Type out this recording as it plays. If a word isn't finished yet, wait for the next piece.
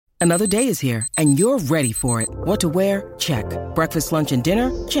Another day is here, and you're ready for it. What to wear? Check. Breakfast, lunch, and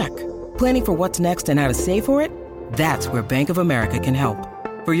dinner? Check. Planning for what's next and how to save for it? That's where Bank of America can help.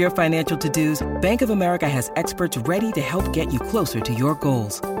 For your financial to-dos, Bank of America has experts ready to help get you closer to your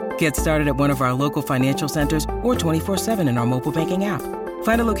goals. Get started at one of our local financial centers or 24/7 in our mobile banking app.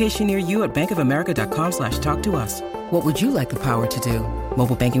 Find a location near you at bankofamerica.com/talktous. What would you like the power to do?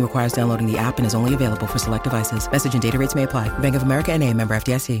 Mobile banking requires downloading the app and is only available for select devices. Message and data rates may apply. Bank of America N.A., member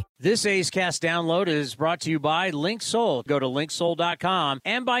FDIC. This A's Cast download is brought to you by LinkSoul. Go to linksoul.com,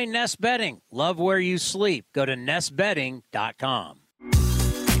 and by Nest Bedding. Love where you sleep. Go to nestbedding.com.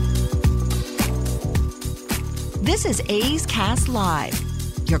 This is A's Cast Live,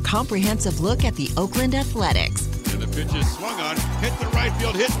 your comprehensive look at the Oakland Athletics. And the pitch is swung on, hit the right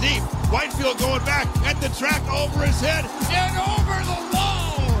field, hit deep. Whitefield going back at the track, over his head, and over the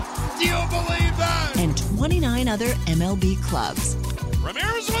wall. Do you believe that? And 29 other MLB clubs.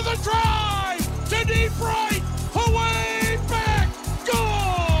 Ramirez with a drive to deep right, away back,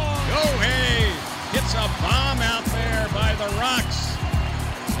 gone. Gohei hits a bomb out there by the Rocks.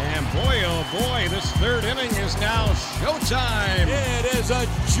 And boy, oh boy, this third inning is now showtime. It is a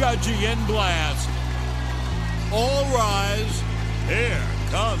Judgian blast. All rise. Here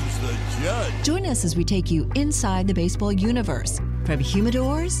comes the judge. Join us as we take you inside the baseball universe, from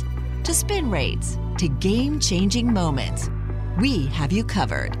humidors to spin rates to game-changing moments. We have you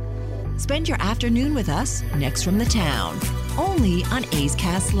covered. Spend your afternoon with us next from the town, only on A's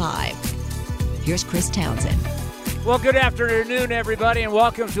Cast Live. Here's Chris Townsend. Well, good afternoon, everybody, and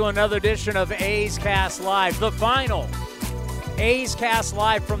welcome to another edition of A's Cast Live, the final A's Cast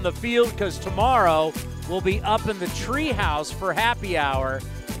Live from the field, because tomorrow we'll be up in the treehouse for happy hour.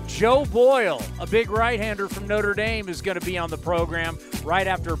 Joe Boyle, a big right-hander from Notre Dame, is going to be on the program right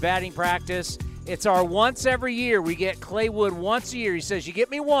after batting practice. It's our once every year. We get Clay Wood once a year. He says, you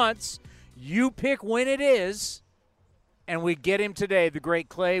get me once, you pick when it is, and we get him today, the great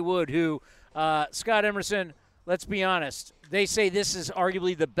Clay Wood, who, Scott Emerson, let's be honest, they say this is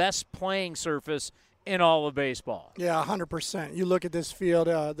arguably the best playing surface in all of baseball. Yeah, 100%. You look at this field,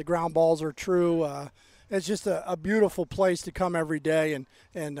 the ground balls are true. It's just a beautiful place to come every day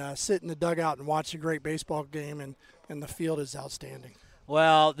and sit in the dugout and watch a great baseball game, and the field is outstanding.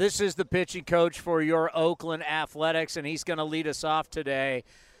 Well, this is the pitching coach for your Oakland Athletics, and he's going to lead us off today.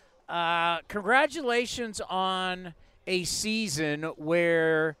 Congratulations on a season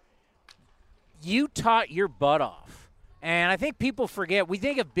where you taught your butt off. And I think people forget, we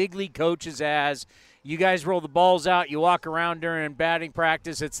think of big league coaches as you guys roll the balls out, you walk around during batting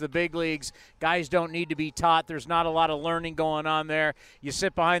practice, it's the big leagues. Guys don't need to be taught. There's not a lot of learning going on there. You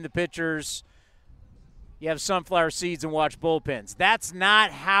sit behind the pitchers, you have sunflower seeds and watch bullpens. That's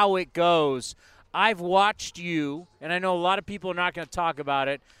not how it goes. I've watched you, and I know a lot of people are not going to talk about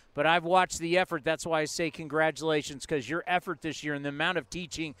it, but I've watched the effort. That's why I say congratulations, because your effort this year and the amount of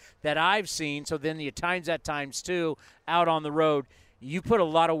teaching that I've seen, so then the times at times too, out on the road, you put a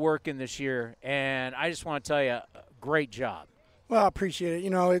lot of work in this year, and I just want to tell you, great job. Well, I appreciate it.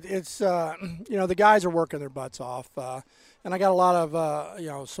 You know, it's the guys are working their butts off, and I got a lot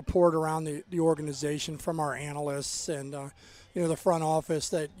of support around the organization from our analysts and the front office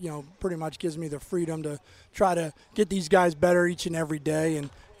that pretty much gives me the freedom to try to get these guys better each and every day,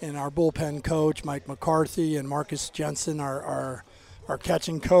 and our bullpen coach Mike McCarthy and Marcus Jensen, our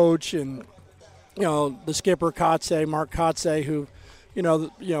catching coach, and the skipper Mark Kotze, who a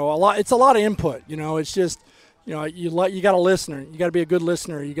lot. It's a lot of input. It's just you got to listen. You got to be a good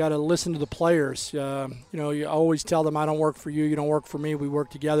listener. You got to listen to the players. You always tell them, I don't work for you. You don't work for me. We work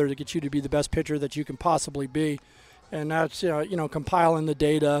together to get you to be the best pitcher that you can possibly be. And that's compiling the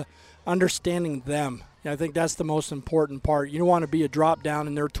data, understanding them. I think that's the most important part. You don't want to be a drop down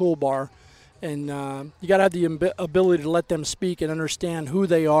in their toolbar, and you got to have the ability to let them speak and understand who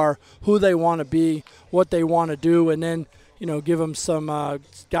they are, who they want to be, what they want to do, and then give them some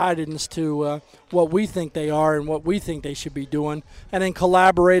guidance to what we think they are and what we think they should be doing, and then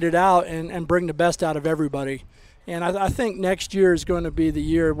collaborate it out and bring the best out of everybody. And I think next year is going to be the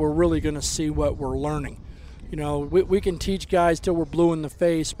year we're really going to see what we're learning. We can teach guys till we're blue in the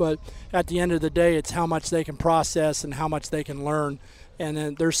face, but at the end of the day, it's how much they can process and how much they can learn. And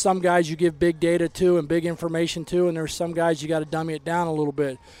then there's some guys you give big data to and big information to, and there's some guys you got to dummy it down a little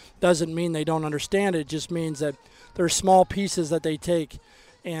bit. Doesn't mean they don't understand it. It just means that there's small pieces that they take.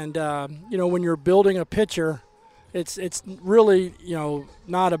 And, when you're building a pitcher, it's really,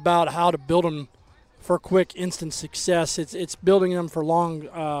 not about how to build them for quick, instant success. It's building them for long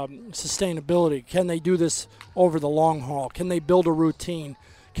sustainability. Can they do this over the long haul? Can they build a routine?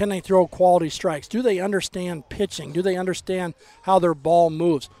 Can they throw quality strikes? Do they understand pitching? Do they understand how their ball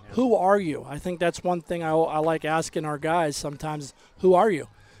moves? Yeah. Who are you? I think that's one thing I like asking our guys sometimes, who are you?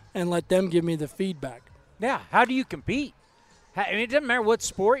 And let them give me the feedback. Yeah, how do you compete? I mean, it doesn't matter what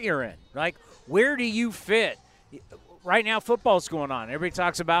sport you're in. Like, where do you fit? Right now, football's going on. Everybody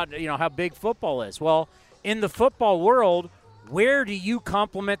talks about, how big football is. Well, in the football world, where do you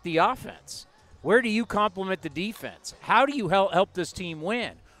complement the offense? Where do you complement the defense? How do you help this team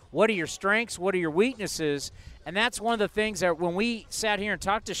win? What are your strengths? What are your weaknesses? And that's one of the things that when we sat here and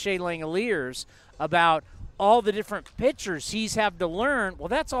talked to Shea Langoliers about all the different pitchers he's had to learn, well,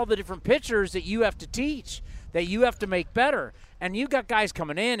 that's all the different pitchers that you have to teach, that you have to make better. And you've got guys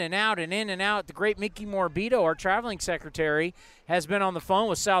coming in and out and in and out. The great Mickey Morabito, our traveling secretary, has been on the phone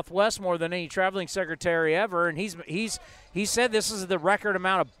with Southwest more than any traveling secretary ever. And he said this is the record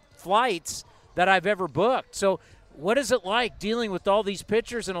amount of flights that I've ever booked. So what is it like dealing with all these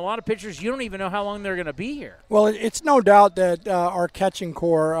pitchers, and a lot of pitchers you don't even know how long they're going to be here? Well, it's no doubt that our catching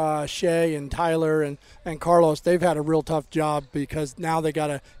core, Shea and Tyler and Carlos, they've had a real tough job because now they got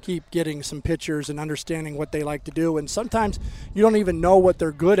to keep getting some pitchers and understanding what they like to do. And sometimes you don't even know what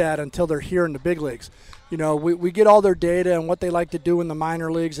they're good at until they're here in the big leagues. We get all their data and what they like to do in the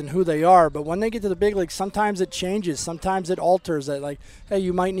minor leagues and who they are. But when they get to the big leagues, sometimes it changes. Sometimes it alters it. Like, hey,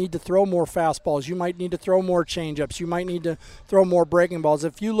 you might need to throw more fastballs. You might need to throw more changeups. You might need to throw more breaking balls.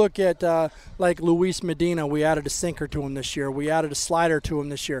 If you look at, like Luis Medina, we added a sinker to him this year. We added a slider to him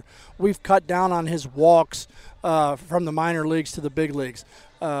this year. We've cut down on his walks from the minor leagues to the big leagues.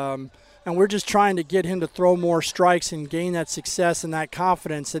 And we're just trying to get him to throw more strikes and gain that success and that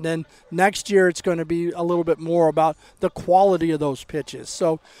confidence. And then next year it's going to be a little bit more about the quality of those pitches.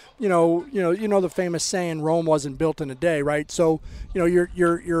 So, you know the famous saying, Rome wasn't built in a day, right? So,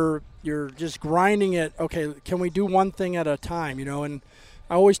 you're just grinding it. Okay, can we do one thing at a time? And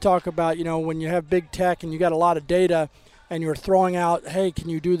I always talk about, when you have big tech and you got a lot of data, and you're throwing out, hey, can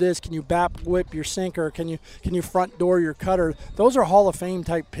you do this? Can you bat whip your sinker? Can you front door your cutter? Those are Hall of Fame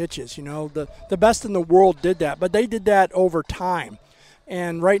type pitches. The best in the world did that, but they did that over time.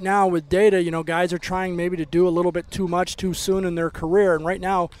 And right now with data, guys are trying maybe to do a little bit too much too soon in their career. And right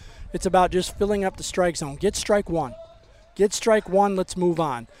now, it's about just filling up the strike zone. Get strike one. Let's move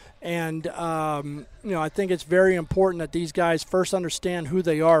on. And, I think it's very important that these guys first understand who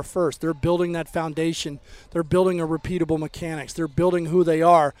they are first. They're building that foundation. They're building a repeatable mechanics. They're building who they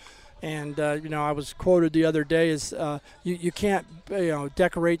are. And, I was quoted the other day as you can't,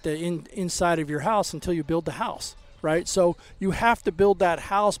 decorate the inside of your house until you build the house, right? So you have to build that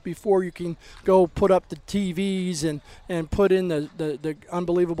house before you can go put up the TVs and put in the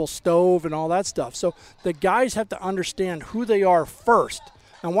unbelievable stove and all that stuff. So the guys have to understand who they are first.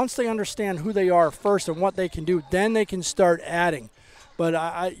 And once they understand who they are first and what they can do, then they can start adding. But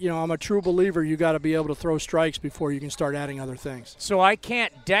I'm a true believer. You got to be able to throw strikes before you can start adding other things. So I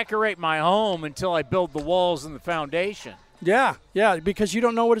can't decorate my home until I build the walls and the foundation. Yeah, because you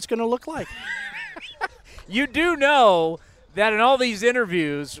don't know what it's going to look like. You do know that in all these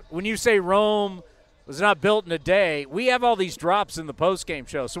interviews, when you say Rome was not built in a day, we have all these drops in the postgame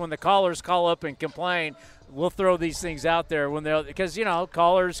show. So when the callers call up and complain, we'll throw these things out there because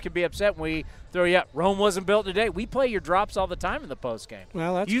callers can be upset when we throw you out. Rome wasn't built today. We play your drops all the time in the postgame.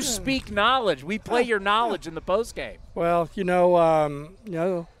 Well, that's you good. Speak knowledge. We play your knowledge in the postgame. Well,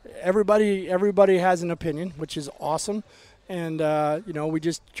 everybody has an opinion, which is awesome, and we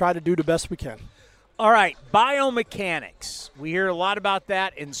just try to do the best we can. All right, biomechanics. We hear a lot about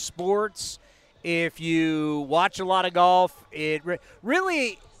that in sports. If you watch a lot of golf, it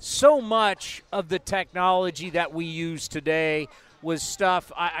really. So much of the technology that we use today was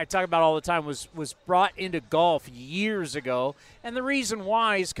stuff I talk about all the time was brought into golf years ago. And the reason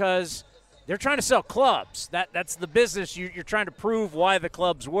why is because they're trying to sell clubs. That's the business. You're trying to prove why the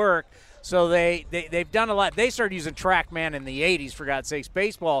clubs work. So they've done a lot. They started using TrackMan in the 80s, for God's sakes.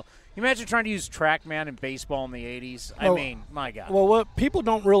 Baseball. Can you imagine trying to use TrackMan in baseball in the 80s? I mean, my God. Well, what people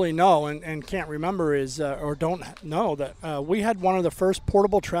don't really know and can't remember is, or don't know, that we had one of the first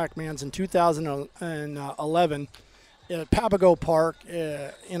portable TrackMans in 2011 at Papago Park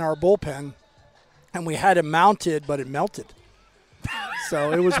in our bullpen, and we had it mounted, but it melted.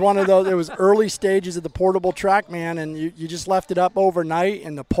 So it was one of those. It was early stages of the portable TrackMan, and you just left it up overnight,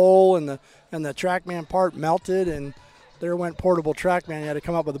 and the pole and the TrackMan part melted, and there went portable TrackMan. You had to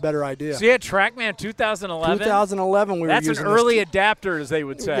come up with a better idea. So you had TrackMan 2011? 2011 we were using. That's an early adapter, as they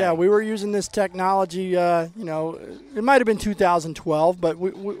would say. Yeah, we were using this technology, it might have been 2012, but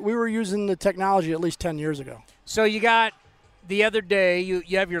we were using the technology at least 10 years ago. So you got, the other day, you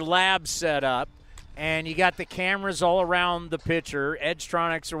have your lab set up, and you got the cameras all around the pitcher,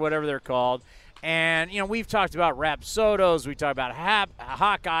 Edgetronics or whatever they're called. And, we've talked about Rapsodos, we talked about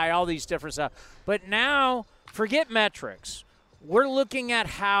Hawkeye, all these different stuff. But now, forget metrics. We're looking at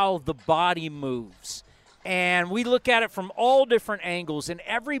how the body moves. And we look at it from all different angles, and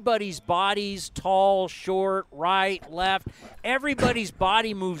everybody's body's tall, short, right, left. Everybody's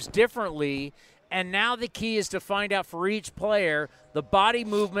body moves differently, and now the key is to find out for each player the body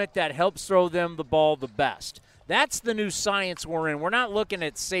movement that helps throw them the ball the best. That's the new science we're in. We're not looking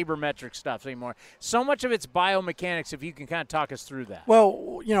at sabermetric stuff anymore. So much of it's biomechanics, if you can kind of talk us through that.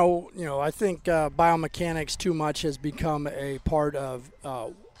 Well, I think biomechanics too much has become a part of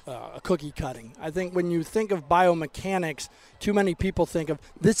cookie cutting. I think when you think of biomechanics, too many people think of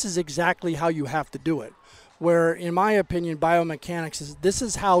this is exactly how you have to do it. Where, in my opinion, biomechanics is this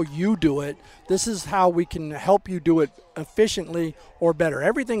is how you do it. This is how we can help you do it efficiently or better.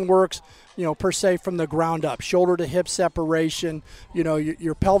 Everything works, per se from the ground up. Shoulder to hip separation.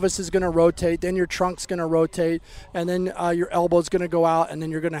 Your pelvis is going to rotate, then your trunk's going to rotate, and then your elbow's going to go out, and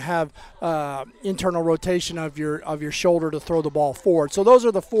then you're going to have internal rotation of your shoulder to throw the ball forward. So those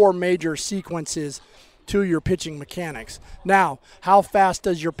are the four major sequences to your pitching mechanics. Now, how fast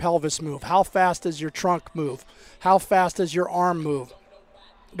does your pelvis move? How fast does your trunk move? How fast does your arm move?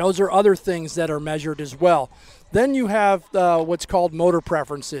 Those are other things that are measured as well. Then you have what's called motor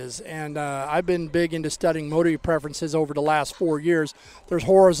preferences, and I've been big into studying motor preferences over the last 4 years. There's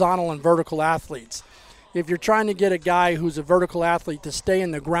horizontal and vertical athletes. If you're trying to get a guy who's a vertical athlete to stay in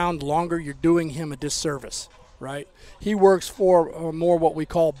the ground longer, you're doing him a disservice. Right? He works for more what we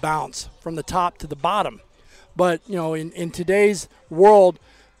call bounce, from the top to the bottom. But, in today's world,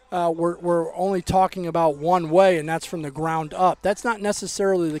 we're only talking about one way, and that's from the ground up. That's not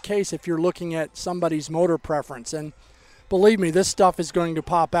necessarily the case if you're looking at somebody's motor preference. And believe me, this stuff is going to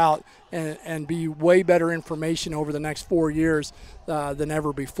pop out and be way better information over the next 4 years than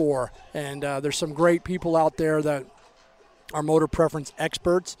ever before. And there's some great people out there that are motor preference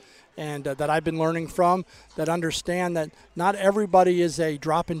experts, and that I've been learning from, that understand that not everybody is a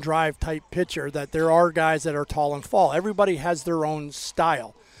drop and drive type pitcher, that there are guys that are tall and fall. Everybody has their own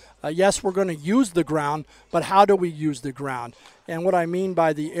style. Yes, we're going to use the ground, but how do we use the ground? And what I mean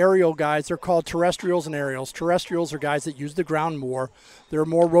by the aerial guys, they're called terrestrials and aerials. Terrestrials are guys that use the ground more. They're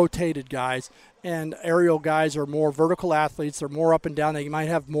more rotated guys. And aerial guys are more vertical athletes. They're more up and down. They might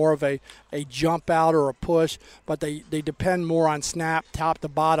have more of a jump out or a push, but they depend more on snap, top to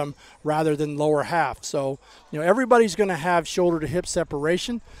bottom, rather than lower half. So, everybody's going to have shoulder to hip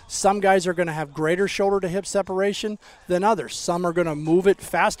separation. Some guys are going to have greater shoulder to hip separation than others. Some are going to move it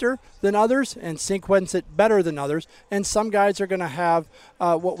faster than others and sequence it better than others. And some guys are going to have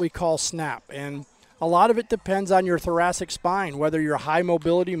what we call snap. And a lot of it depends on your thoracic spine, whether you're a high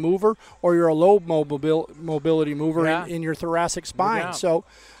mobility mover or you're a low mobility mover in your thoracic spine. No. So,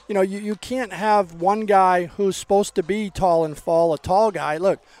 you can't have one guy who's supposed to be tall and fall, a tall guy.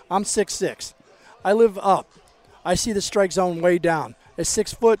 Look, I'm 6'6". I live up. I see the strike zone way down. A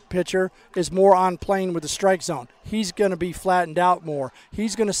 6-foot pitcher is more on plane with the strike zone. He's going to be flattened out more.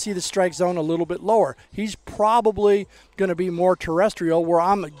 He's going to see the strike zone a little bit lower. He's probably going to be more terrestrial, where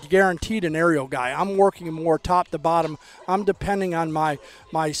I'm guaranteed an aerial guy. I'm working more top to bottom. I'm depending on my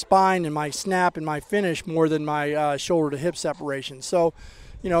spine and my snap and my finish more than my shoulder to hip separation. So,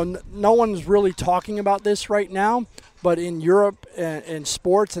 no one's really talking about this right now. But in Europe and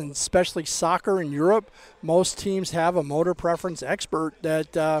sports, and especially soccer in Europe, most teams have a motor preference expert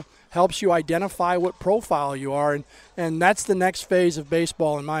that helps you identify what profile you are. And that's the next phase of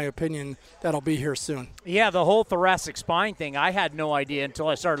baseball, in my opinion, that'll be here soon. Yeah, the whole thoracic spine thing, I had no idea until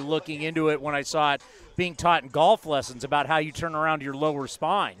I started looking into it when I saw it being taught in golf lessons about how you turn around your lower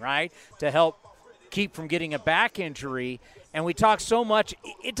spine, right, to help keep from getting a back injury. And we talk so much,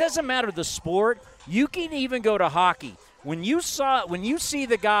 it doesn't matter the sport. You can even go to hockey. When you see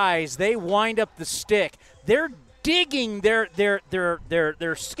the guys, they wind up the stick. They're digging their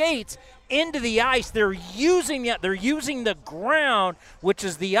skates into the ice. They're using the ground, which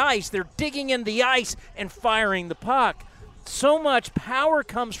is the ice. They're digging in the ice and firing the puck. So much power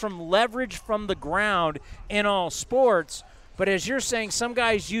comes from leverage from the ground in all sports. But as you're saying, some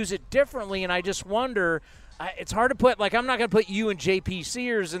guys use it differently, and I just wonder. It's hard to put, I'm not going to put you and J.P.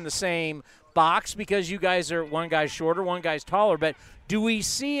 Sears in the same box because you guys are, one guy's shorter, one guy's taller, but do we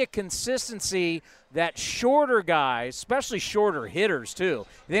see a consistency that shorter guys, especially shorter hitters too,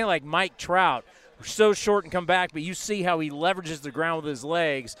 you think like Mike Trout, so short and come back, but you see how he leverages the ground with his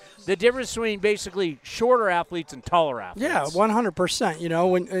legs, the difference between basically shorter athletes and taller athletes. Yeah,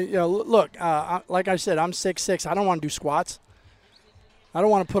 100%. Look, like I said, I'm 6'6". I don't want to do squats. I don't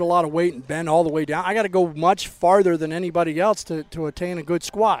want to put a lot of weight and bend all the way down. I got to go much farther than anybody else to attain a good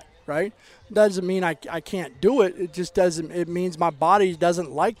squat, right? Doesn't mean I can't do it. It just doesn't. It means my body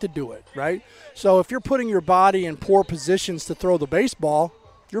doesn't like to do it, right? So if you're putting your body in poor positions to throw the baseball,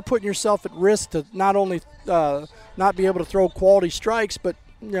 you're putting yourself at risk to not only not be able to throw quality strikes, but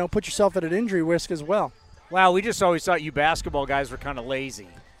put yourself at an injury risk as well. Wow, we just always thought you basketball guys were kind of lazy.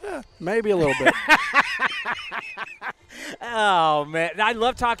 Yeah, maybe a little bit. Oh, man. I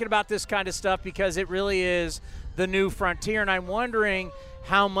love talking about this kind of stuff because it really is the new frontier, and I'm wondering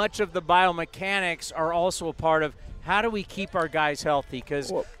how much of the biomechanics are also a part of how do we keep our guys healthy,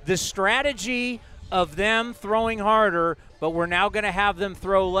 because the strategy of them throwing harder, but we're now going to have them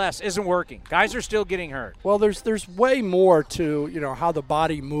throw less, isn't working. Guys are still getting hurt. Well, there's way more to how the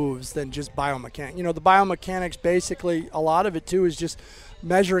body moves than just biomechanics. The biomechanics, basically, a lot of it too is just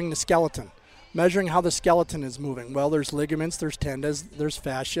measuring the skeleton, measuring how the skeleton is moving. Well, there's ligaments, there's tendons, there's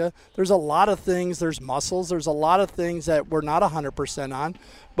fascia. There's a lot of things. There's muscles. There's a lot of things that we're not 100% on.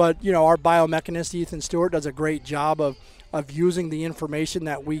 But, our biomechanist, Ethan Stewart, does a great job of using the information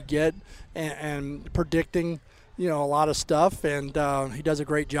that we get and predicting, a lot of stuff. And he does a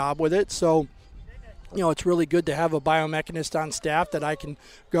great job with it. So, it's really good to have a biomechanist on staff that I can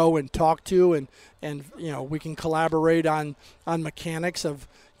go and talk to and we can collaborate on mechanics of,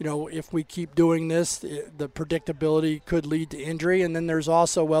 if we keep doing this, the predictability could lead to injury. And then there's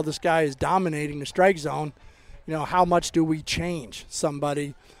also, this guy is dominating the strike zone. How much do we change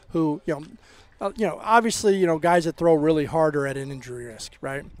somebody who, obviously, guys that throw really hard are at an injury risk,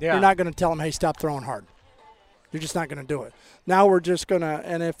 right? Yeah. You're not going to tell them, hey, stop throwing hard. You're just not going to do it. Now we're just going to,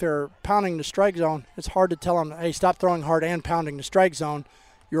 and if they're pounding the strike zone, it's hard to tell them, hey, stop throwing hard and pounding the strike zone.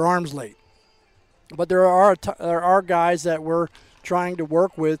 Your arm's late. But there are guys that we're trying to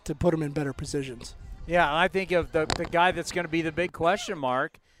work with to put them in better positions. Yeah, I think of the guy that's going to be the big question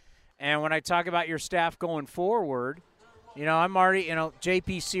mark. And when I talk about your staff going forward, I'm already,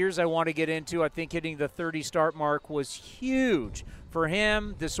 J.P. Sears I want to get into. I think hitting the 30 start mark was huge for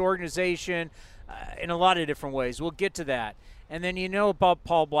him, this organization, in a lot of different ways. We'll get to that. And then about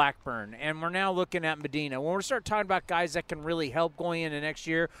Paul Blackburn. And we're now looking at Medina. When we start talking about guys that can really help going into next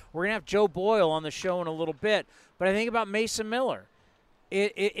year, we're going to have Joe Boyle on the show in a little bit. But I think about Mason Miller.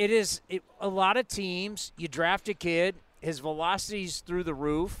 It is a lot of teams, you draft a kid, his velocity's through the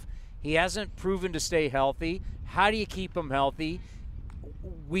roof. He hasn't proven to stay healthy. How do you keep him healthy?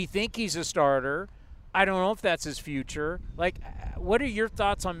 We think he's a starter. I don't know if that's his future. What are your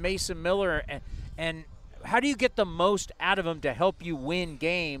thoughts on Mason Miller, and how do you get the most out of him to help you win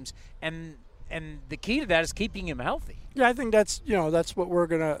games? And the key to that is keeping him healthy. Yeah, I think that's what we're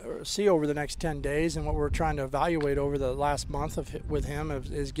going to see over the next 10 days, and what we're trying to evaluate over the last month with him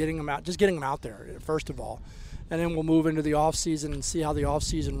is getting him out there, first of all. And then we'll move into the off-season and see how the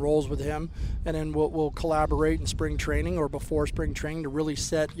off-season rolls with him. And then we'll collaborate in spring training or before spring training to really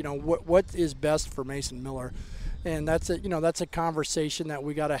set, what is best for Mason Miller. And that's a conversation that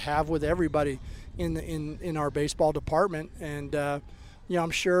we got to have with everybody in our baseball department. And,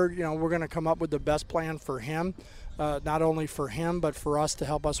 I'm sure, we're going to come up with the best plan for him, not only for him, but for us to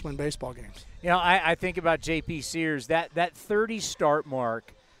help us win baseball games. I think about J.P. Sears, that 30 start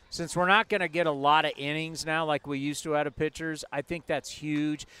mark. Since we're not going to get a lot of innings now like we used to out of pitchers, I think that's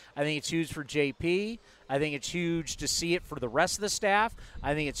huge. I think it's huge for JP. I think it's huge to see it for the rest of the staff.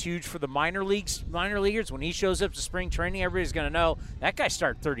 I think it's huge for the minor leaguers. When he shows up to spring training, everybody's going to know that guy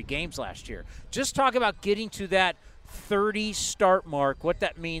started 30 games last year. Just talk about getting to that 30 start mark, what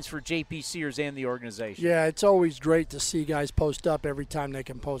that means for JP Sears and the organization. Yeah, it's always great to see guys post up every time they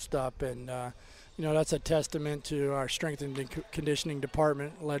can post up, and that's a testament to our strength and conditioning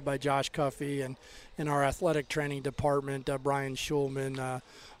department led by Josh Cuffey and our athletic training department, Brian Schulman,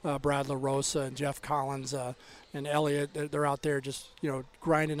 Brad LaRosa, and Jeff Collins, and Elliot. They're out there just,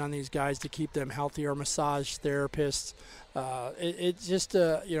 grinding on these guys to keep them healthy. Our massage therapists. It's just,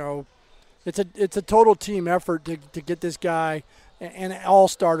 it's a total team effort to get this guy and all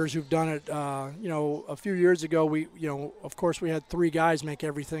starters who've done it. A few years ago, of course, we had 3 guys make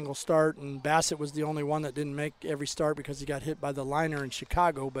every single start, and Bassett was the only one that didn't make every start because he got hit by the liner in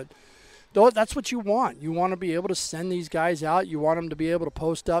Chicago. But that's what you want. You want to be able to send these guys out. You want them to be able to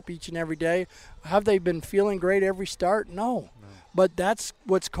post up each and every day. Have they been feeling great every start? No. But that's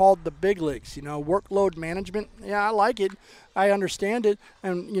what's called the big leagues, workload management. Yeah, I like it. I understand it.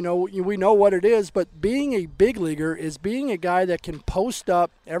 And, we know what it is. But being a big leaguer is being a guy that can post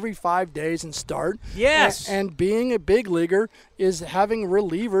up every 5 days and start. Yes. And being a big leaguer is having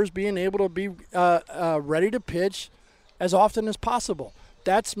relievers being able to be ready to pitch as often as possible.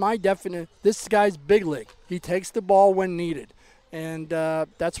 That's my definition. This guy's big league. He takes the ball when needed. and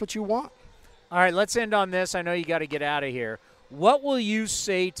that's what you want. All right, let's end on this. I know you got to get out of here. What will you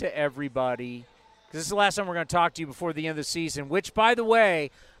say to everybody? Because this is the last time we're going to talk to you before the end of the season, which, by the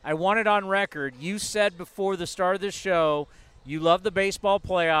way, I want it on record. You said before the start of the show you love the baseball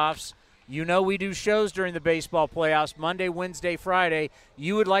playoffs. You know we do shows during the baseball playoffs, Monday, Wednesday, Friday.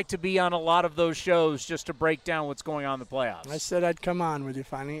 You would like to be on a lot of those shows just to break down what's going on in the playoffs. I said I'd come on with you,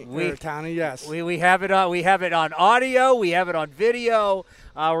 Tony. Yes. We have it on. We have it on audio. We have it on video.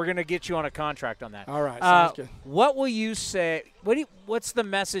 We're going to get you on a contract on that. All right. Sounds good. What will you say? What's the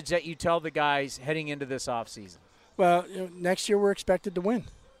message that you tell the guys heading into this offseason? Well, next year we're expected to win.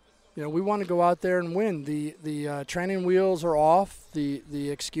 We want to go out there and win. The training wheels are off.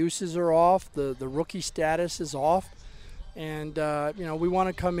 The excuses are off. The rookie status is off. And, we want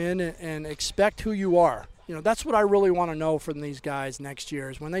to come in and expect who you are. That's what I really want to know from these guys next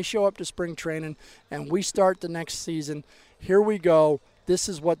year is when they show up to spring training and we start the next season, here we go. This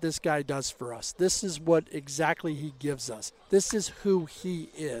is what this guy does for us. This is what exactly he gives us. This is who he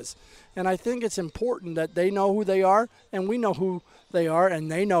is. And I think it's important that they know who they are and we know who they are and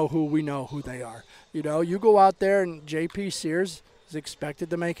they know we know who they are. You go out there and J.P. Sears is expected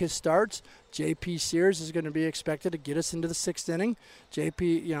to make his starts. J.P. Sears is going to be expected to get us into the 6th inning.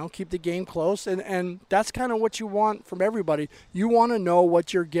 J.P., keep the game close. And that's kind of what you want from everybody. You want to know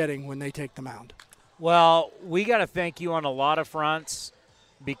what you're getting when they take the mound. Well, we got to thank you on a lot of fronts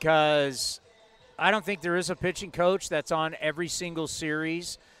because I don't think there is a pitching coach that's on every single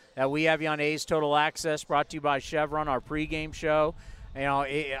series that we have you on A's Total Access, brought to you by Chevron, our pregame show.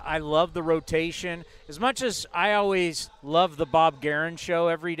 I love the rotation. As much as I always love the Bob Guerin show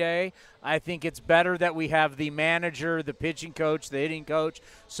every day, I think it's better that we have the manager, the pitching coach, the hitting coach,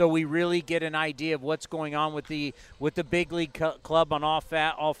 so we really get an idea of what's going on with the big league club on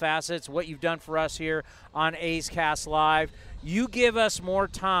all facets, what you've done for us here on A's Cast Live. You give us more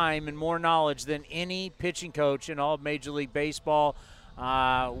time and more knowledge than any pitching coach in all of Major League Baseball.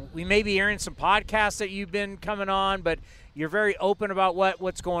 We may be hearing some podcasts that you've been coming on, but you're very open about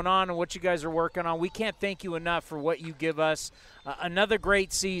what's going on and what you guys are working on. We can't thank you enough for what you give us. Another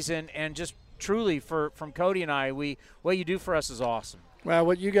great season, and just truly from Cody and I, what you do for us is awesome. Well,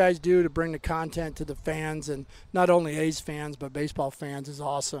 what you guys do to bring the content to the fans, and not only A's fans but baseball fans, is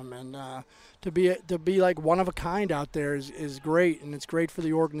awesome. And to be like one of a kind out there is great, and it's great for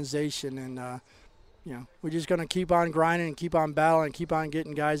the organization. And we're just going to keep on grinding and keep on battling and keep on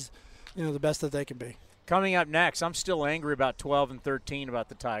getting guys, the best that they can be. Coming up next, I'm still angry about 12 and 13 about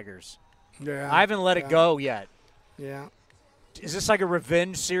the Tigers. Yeah, I haven't let it go yet. Yeah. Is this like a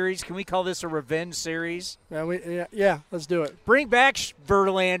revenge series? Can we call this a revenge series? Yeah, let's do it. Bring back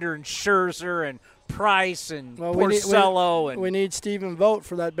Verlander and Scherzer and Price and Porcello. We need Stephen Vogt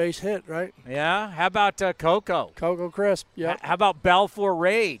for that base hit, right? Yeah. How about Coco? Coco Crisp, yeah. How about Balfour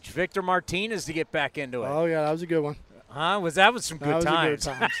Rage? Victor Martinez to get back into it. Oh, yeah, that was a good one. Huh? That was some good times.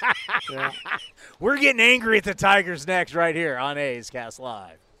 Good times. Yeah. We're getting angry at the Tigers next right here on A's Cast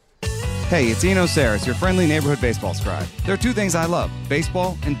Live. Hey, it's Eno Saris, your friendly neighborhood baseball scribe. There are two things I love,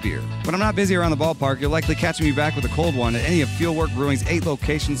 baseball and beer. When I'm not busy around the ballpark, you'll likely catch me back with a cold one at any of Fieldwork Brewing's 8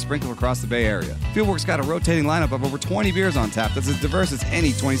 locations sprinkled across the Bay Area. Fieldwork's got a rotating lineup of over 20 beers on tap that's as diverse as any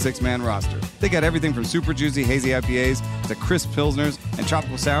 26-man roster. They got everything from super juicy hazy IPAs to crisp pilsners and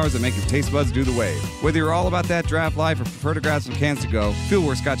tropical sours that make your taste buds do the wave. Whether you're all about that draft life or prefer to grab some cans to go,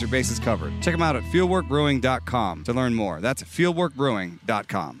 Fieldwork's got your bases covered. Check them out at fieldworkbrewing.com to learn more. That's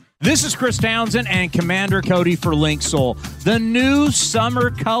fieldworkbrewing.com. This is Chris Townsend and Commander Cody for Link Soul. The new summer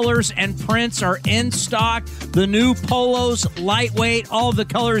colors and prints are in stock. The new polos, lightweight, all the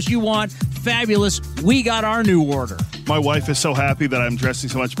colors you want. Fabulous. We got our new order. My wife is so happy that I'm dressing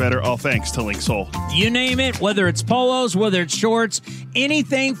so much better. All thanks to Link Soul. You name it, whether it's polos, whether it's shorts,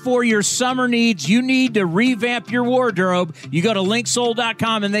 anything for your summer needs, you need to revamp your wardrobe. You go to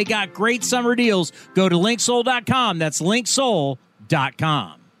linksoul.com and they got great summer deals. Go to linksoul.com. That's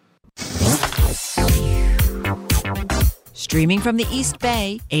linksoul.com. Streaming from the East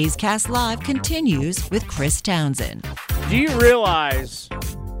Bay, A's Cast Live continues with Chris Townsend. Do you realize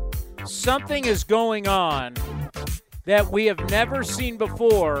something is going on that we have never seen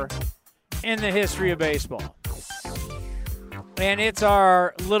before in the history of baseball? And it's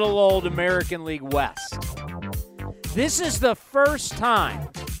our little old American League West. This is the first time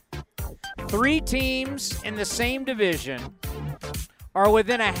 3 teams in the same division are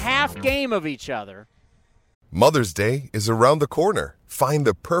within a half game of each other. Mother's Day is around the corner. Find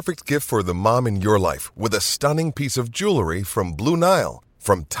the perfect gift for the mom in your life with a stunning piece of jewelry from Blue Nile.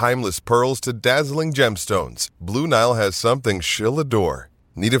 From timeless pearls to dazzling gemstones, Blue Nile has something she'll adore.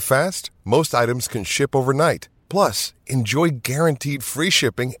 Need it fast? Most items can ship overnight. Plus, enjoy guaranteed free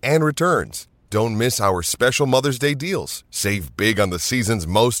shipping and returns. Don't miss our special Mother's Day deals. Save big on the season's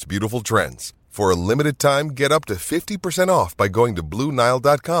most beautiful trends. For a limited time, get up to 50% off by going to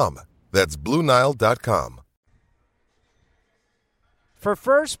BlueNile.com. That's BlueNile.com. For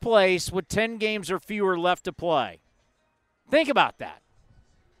first place with 10 games or fewer left to play. Think about that.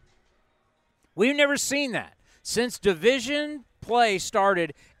 We've never seen that since division play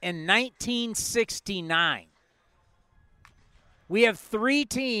started in 1969. We have 3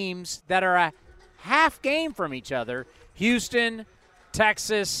 teams that are a half game from each other: Houston,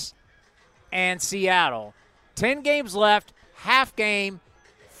 Texas, and Seattle. 10 games left, half game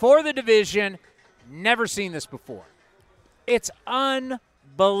for the division. Never seen this before. It's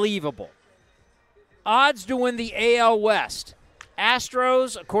unbelievable. Odds to win the AL West.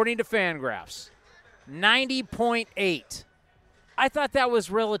 Astros, according to Fangraphs, 90.8. I thought that was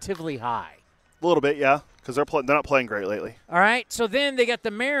relatively high. A little bit, yeah, because they're not playing great lately. All right, so then they got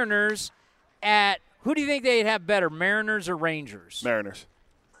the Mariners at – who do you think they'd have better, Mariners or Rangers? Mariners.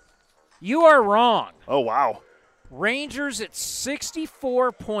 You are wrong. Oh, wow. Rangers at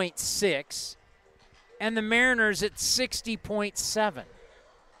 64.6 and the Mariners at 60.7.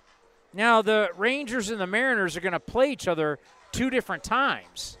 Now, the Rangers and the Mariners are going to play each other 2 different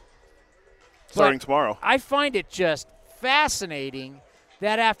times. Starting tomorrow. I find it just fascinating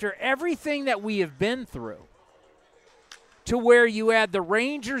that after everything that we have been through, to where you had the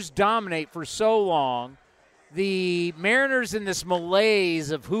Rangers dominate for so long, the Mariners in this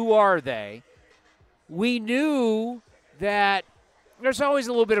malaise of who are they, we knew that there's always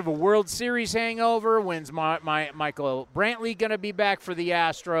a little bit of a World Series hangover. When's Michael Brantley going to be back for the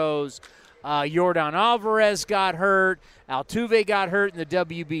Astros? Yordan Alvarez got hurt. Altuve got hurt in the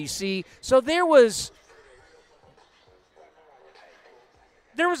WBC. So there was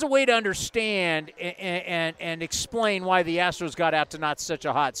a way to understand and explain why the Astros got out to not such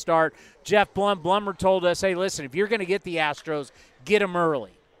a hot start. Jeff Blummer told us, hey, listen, if you're going to get the Astros, get them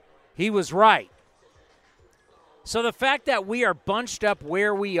early. He was right. So the fact that we are bunched up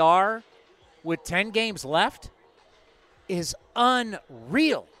where we are with 10 games left is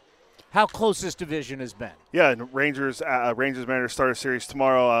unreal. How close this division has been. Yeah, and Mariners start a series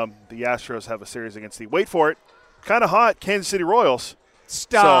tomorrow. The Astros have a series against the, wait for it, kind of hot Kansas City Royals.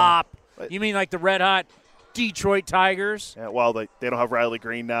 Stop. You mean like the red-hot Detroit Tigers? Yeah, well, they don't have Riley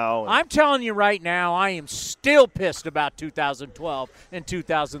Green now. I'm telling you right now, I am still pissed about 2012 and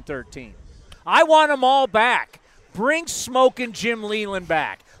 2013. I want them all back. Bring smoking Jim Leyland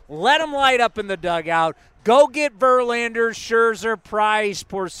back. Let them light up in the dugout. Go get Verlander, Scherzer, Price,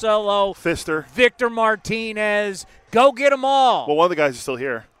 Porcello, Fister, Victor Martinez. Go get them all. Well, one of the guys is still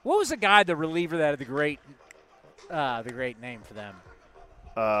here. What was the guy, the reliever that had the great name for them?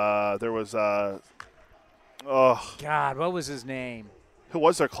 There was God, what was his name? Who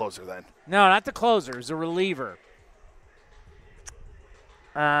was their closer then? No, not the closer. It was a reliever.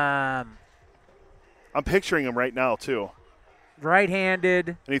 I'm picturing him right now too. Right-handed.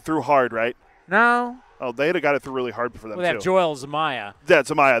 And he threw hard, right? No. Oh, they had a guy that threw really hard for them too. Well, that Joel Zumaya. Yeah,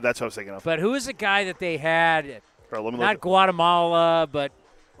 Zumaya. That's what I was thinking of. But who is the guy that they had? Not Guatemala, but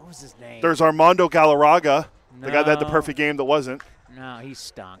what was his name? There's Armando Galarraga, the guy that had the perfect game that wasn't. No, he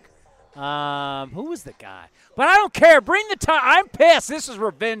stunk. Who was the guy? But I don't care. Bring the time. I'm pissed. This is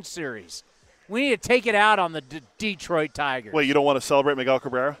revenge series. We need to take it out on the Detroit Tigers. Wait, you don't want to celebrate Miguel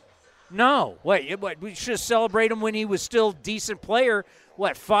Cabrera? No. Wait, we should celebrate him when he was still a decent player,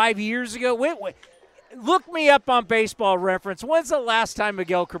 5 years ago? Wait. Look me up on Baseball Reference. When's the last time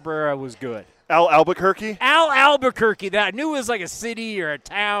Miguel Cabrera was good? Al Albuquerque? Al Albuquerque. That I knew it was like a city or a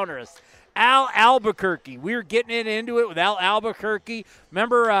town or Al Albuquerque. We were getting into it with Al Albuquerque.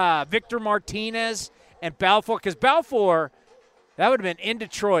 Remember Victor Martinez and Balfour? Because Balfour, that would have been in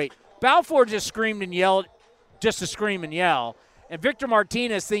Detroit. Balfour just screamed and yelled just to scream and yell. And Victor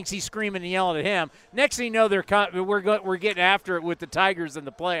Martinez thinks he's screaming and yelling at him. Next thing you know, we're getting after it with the Tigers in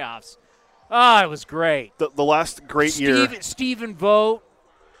the playoffs. Oh, it was great. The last great year. Stephen Vogt,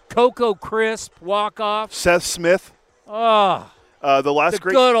 Coco Crisp, walk-off. Seth Smith. Oh,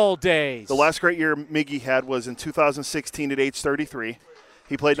 good old days. The last great year Miggy had was in 2016 at age 33.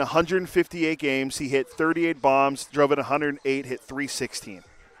 He played in 158 games. He hit 38 bombs, drove in 108, hit 316.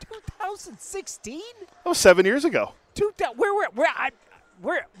 2016? That was 7 years ago.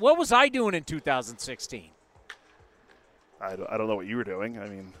 What was I doing in 2016? I don't know what you were doing. I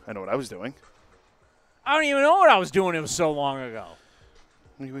mean, I know what I was doing. I don't even know what I was doing. It was so long ago.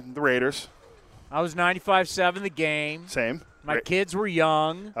 The Raiders. I was 95.7 the game. Same. My kids were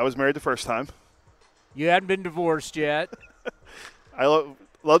young. I was married the first time. You hadn't been divorced yet. I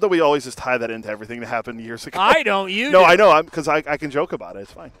Love that we always just tie that into everything that happened years ago. I don't. You No, do. I know. Because I can joke about it.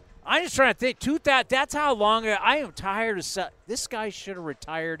 It's fine. I'm just trying to think. That's how long I am tired of this guy should have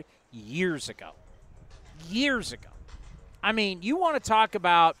retired years ago. Years ago. I mean, you want to talk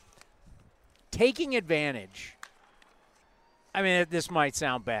about taking advantage. I mean, this might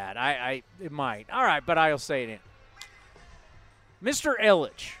sound bad. It might. All right, but I'll say it. Mr.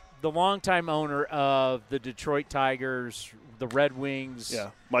 Ilitch, the longtime owner of the Detroit Tigers, the Red Wings.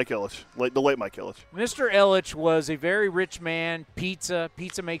 Yeah, Mike Ilitch, the late Mike Ilitch. Mr. Ilitch was a very rich man. Pizza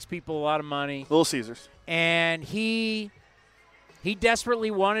makes people a lot of money. Little Caesars. And he desperately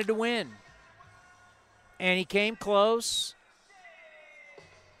wanted to win. And he came close.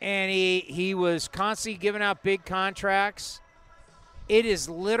 And he was constantly giving out big contracts. It is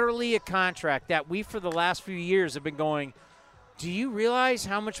literally a contract that we, for the last few years, have been going, do you realize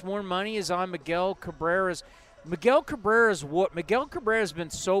how much more money is on Miguel Cabrera's? Miguel Cabrera's been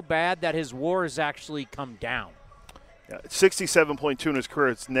so bad that his WAR has actually come down. Yeah, 67.2 in his career.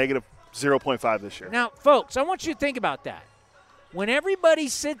 It's negative 0.5 this year. Now, folks, I want you to think about that. When everybody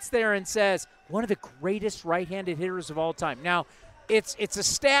sits there and says, one of the greatest right-handed hitters of all time. Now, it's a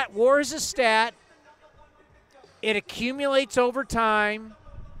stat. WAR is a stat. It accumulates over time.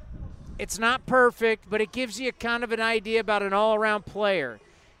 It's not perfect, but it gives you kind of an idea about an all-around player.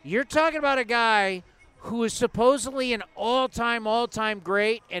 You're talking about a guy who is supposedly an all-time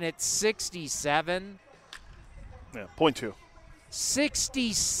great, and it's 67. Yeah, 0.2.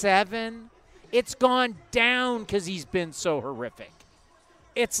 67. It's gone down because he's been so horrific.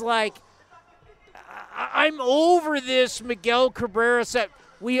 It's like, I'm over this Miguel Cabrera set.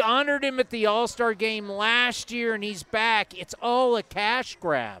 We honored him at the All-Star game last year, and he's back. It's all a cash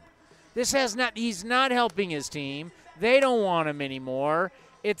grab. He's not helping his team. They don't want him anymore.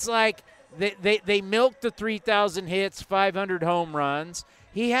 It's like they milked the 3,000 hits, 500 home runs.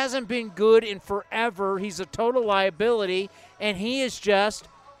 He hasn't been good in forever. He's a total liability, and he is just,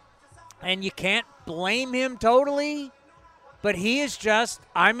 and you can't blame him totally, but he is just,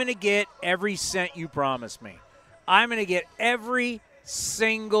 I'm going to get every cent you promised me. I'm going to get every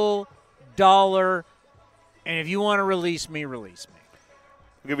single dollar, and if you want to release me, release me.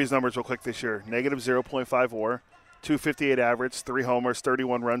 I'll give you his numbers real quick this year. Negative 0.5 WAR, 258 average, 3 homers,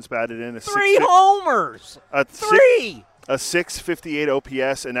 31 runs batted in. Three homers! Three! A 658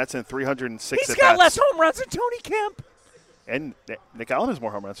 OPS, and that's in 306 He's got less home runs than Tony Kemp. And Nick Allen has more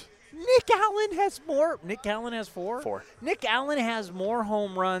home runs. Nick Allen has more. Nick Allen has 4? 4. Nick Allen has more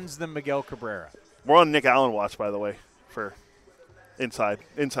home runs than Miguel Cabrera. We're on Nick Allen watch, by the way, for inside.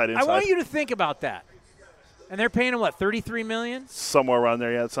 I want you to think about that. And they're paying him, what, $33 million? Somewhere around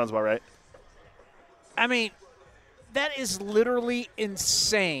there, yeah, that sounds about right. I mean, that is literally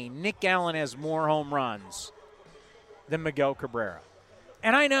insane. Nick Allen has more home runs than Miguel Cabrera.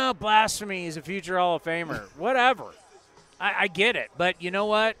 And I know blasphemy is a future Hall of Famer. Whatever. I get it. But you know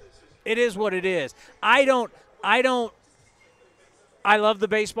what? It is what it is. I love the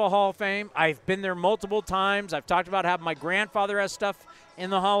Baseball Hall of Fame. I've been there multiple times. I've talked about how my grandfather has stuff in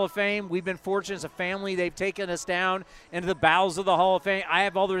the Hall of Fame. We've been fortunate as a family. They've taken us down into the bowels of the Hall of Fame. I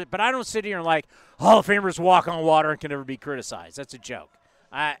have all the, but I don't sit here and like, Hall of Famers walk on water and can never be criticized. That's a joke.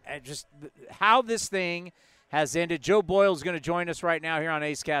 I just, how this thing has ended. Joe Boyle's going to join us right now here on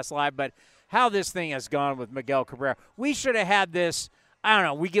Ace Cast Live, but how this thing has gone with Miguel Cabrera. We should have had this, I don't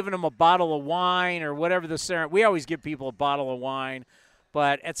know, we giving him a bottle of wine or whatever the ceremony. We always give people a bottle of wine,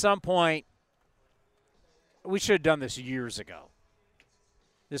 but at some point, we should have done this years ago.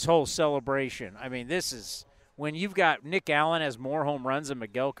 This whole celebration. I mean, this is, when you've got Nick Allen has more home runs than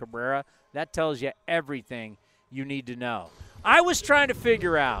Miguel Cabrera, that tells you everything you need to know. I was trying to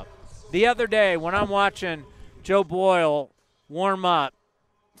figure out the other day when I'm watching Joe Boyle warm up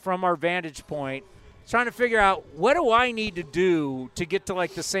from our vantage point, trying to figure out what do I need to do to get to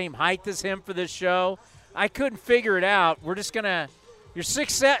like the same height as him for this show. I couldn't figure it out. We're just going to, you're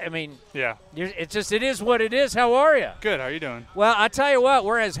 6'7". I mean, yeah, it is what it is. How are you? Good. How are you doing? Well, I tell you what,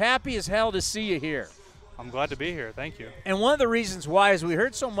 we're as happy as hell to see you here. I'm glad to be here. Thank you. And one of the reasons why is we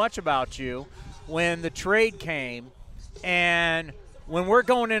heard so much about you when the trade came, and when we're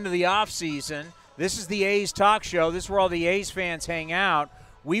going into the off season, this is the A's talk show. This is where all the A's fans hang out.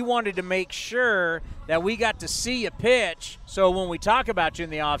 We wanted to make sure that we got to see you pitch. So when we talk about you in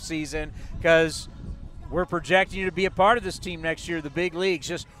the offseason, because we're projecting you to be a part of this team next year, the big leagues,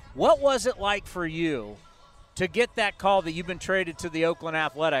 just what was it like for you to get that call that you've been traded to the Oakland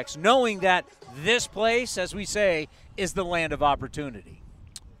Athletics, knowing that this place, as we say, is the land of opportunity?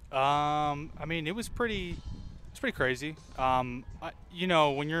 I mean, it was pretty crazy. You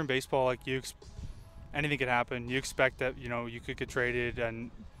know, when you're in baseball, like anything could happen. You expect that, you could get traded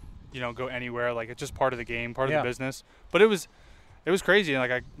and, go anywhere. Like, it's just part of the game, part of the business. But it was crazy.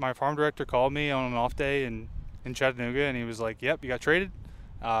 Like, my farm director called me on an off day in Chattanooga, and he was like, "Yep, you got traded.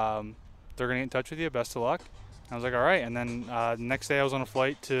 They're going to get in touch with you. Best of luck." I was like, "All right." And then the next day I was on a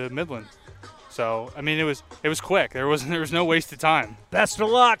flight to Midland. So, I mean, it was quick. There was no wasted time. Best of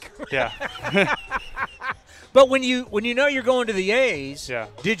luck. Yeah. But when you know you're going to the A's, yeah.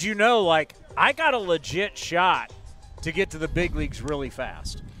 Did you know, like, I got a legit shot to get to the big leagues really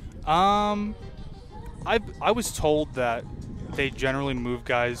fast? I was told that they generally move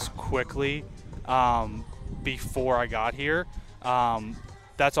guys quickly before I got here.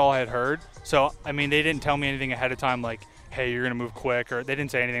 That's all I had heard. So, I mean, they didn't tell me anything ahead of time like, hey, you're going to move quick, or they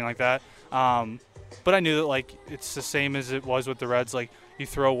didn't say anything like that. But I knew that, like, it's the same as it was with the Reds. Like, you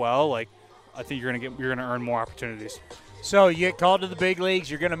throw well, like, I think you're going to earn more opportunities. So you get called to the big leagues.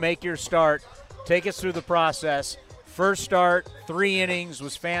 You're going to make your start. Take us through the process. First start, 3 innings,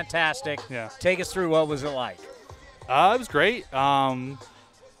 was fantastic. Yeah. Take us through, what was it like? It was great.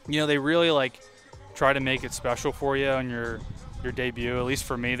 They really, like, try to make it special for you on your debut. At least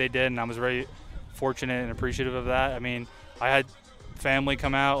for me, they did, and I was very fortunate and appreciative of that. I mean, I had family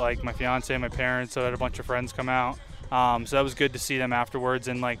come out, like my fiance, my parents, so I had a bunch of friends come out. So that was good to see them afterwards.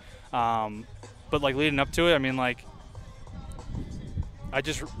 And, like, but, like, leading up to it, I mean, like, I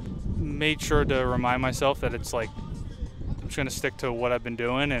just made sure to remind myself that it's, like, I'm just going to stick to what I've been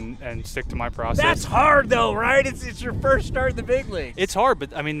doing and stick to my process. That's hard, though, right? It's your first start in the big league. It's hard,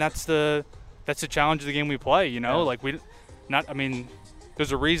 but, I mean, that's the challenge of the game we play, Yeah. Like,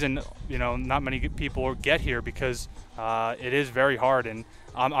 there's a reason, not many people get here because it is very hard. And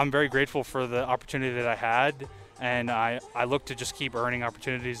I'm very grateful for the opportunity that I had. And I look to just keep earning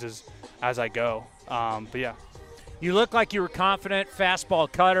opportunities as I go. But, yeah. You look like you were confident,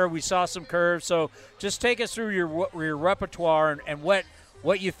 fastball cutter. We saw some curves. So just take us through your repertoire and what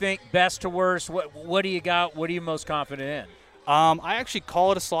you think best to worst. What do you got? What are you most confident in? I actually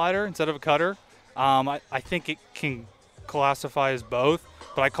call it a slider instead of a cutter. I think it can classify as both,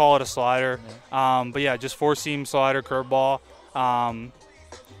 but I call it a slider. But, yeah, just 4-seam slider, curveball.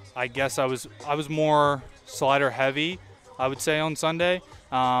 I guess I was more slider heavy, I would say, on Sunday.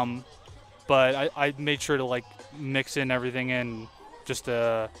 But I made sure to, like, mix in everything in just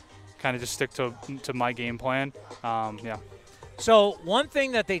to kind of just stick to my game plan. Yeah. So one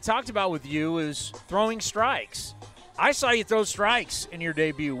thing that they talked about with you is throwing strikes. I saw you throw strikes in your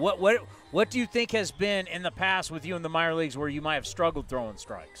debut. What do you think has been in the past with you in the minor leagues where you might have struggled throwing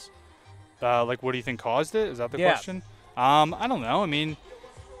strikes? Like, what do you think caused it? Is that the question? I don't know. I mean,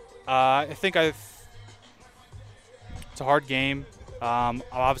 I think it's a hard game.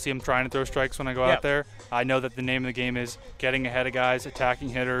 Obviously, I'm trying to throw strikes when I go out there. I know that the name of the game is getting ahead of guys, attacking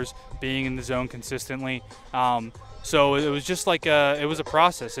hitters, being in the zone consistently. So it was just like it was a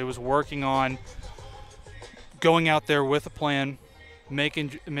process. It was working on going out there with a plan,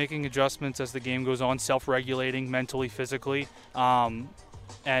 making adjustments as the game goes on, self-regulating mentally, physically, and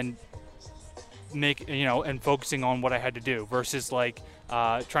and focusing on what I had to do versus like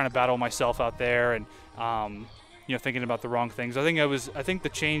trying to battle myself out there and thinking about the wrong things. I think the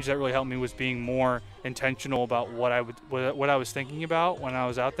change that really helped me was being more intentional about what I was thinking about when I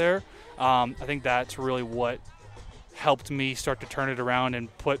was out there. I think that's really what helped me start to turn it around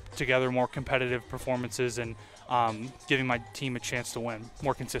and put together more competitive performances and giving my team a chance to win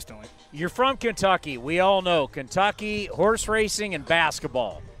more consistently. You're from Kentucky. We all know Kentucky, horse racing, and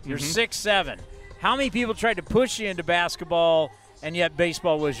basketball. You're 6'7". How many people tried to push you into basketball, and yet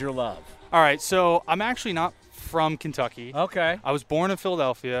baseball was your love? All right, so I'm actually not from Kentucky. Okay. I was born in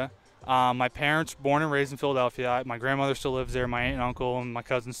Philadelphia. My parents were born and raised in Philadelphia. My grandmother still lives there. My aunt and uncle and my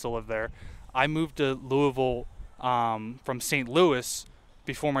cousins still live there. I moved to Louisville from St. Louis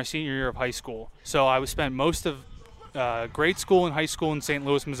before my senior year of high school. So I spent most of grade school and high school in St.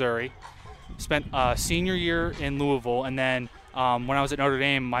 Louis, Missouri. Spent senior year in Louisville, and then when I was at Notre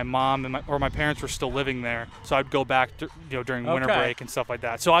Dame, my mom and my parents were still living there, so I'd go back during winter break and stuff like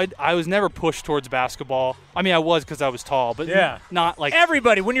that. So I was never pushed towards basketball. I mean, I was because I was tall, but not like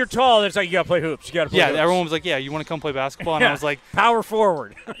everybody. When you're tall, it's like you got to play hoops. You got to play hoops. Everyone was like, "Yeah, you want to come play basketball?" And I was like, "Power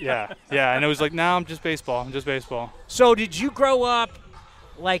forward." yeah, and it was like, "No, I'm just baseball. I'm just baseball." So did you grow up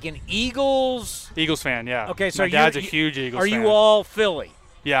like an Eagles fan? Yeah. Okay, so my dad's a huge Eagles fan. Are you all Philly?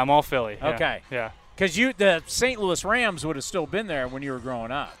 Yeah, I'm all Philly. Okay. Yeah. Because the St. Louis Rams would have still been there when you were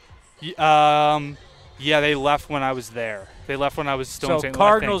growing up. Yeah, they left when I was there. They left when I was still in St. Louis. So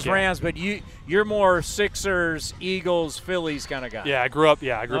Cardinals, Rams, but you're more Sixers, Eagles, Phillies kind of guy. Yeah, I grew up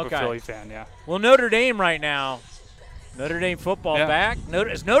a Philly fan, yeah. Well, Notre Dame right now, Notre Dame football back?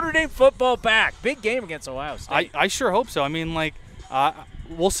 Is Notre Dame football back? Big game against Ohio State. I sure hope so. I mean,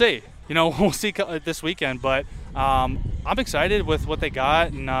 we'll see. We'll see this weekend. But I'm excited with what they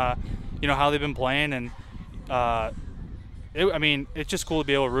got and, how they've been playing. And, it's just cool to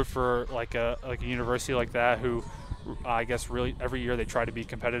be able to root for like a university like that who I guess really every year they try to be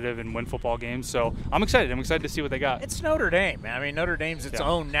competitive and win football games. So I'm excited. I'm excited to see what they got. It's Notre Dame, man. I mean, Notre Dame's its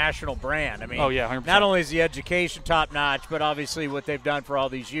own national brand. I mean, 100%. Not only is the education top-notch, but obviously what they've done for all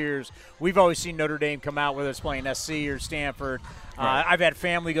these years. We've always seen Notre Dame come out, whether it's playing SC or Stanford. Right. I've had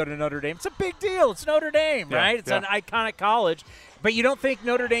family go to Notre Dame. It's a big deal. It's Notre Dame, right? It's an iconic college. But you don't think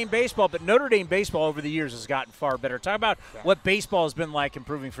Notre Dame baseball, but Notre Dame baseball over the years has gotten far better. Talk about what baseball has been like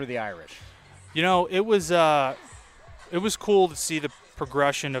improving for the Irish. It was cool to see the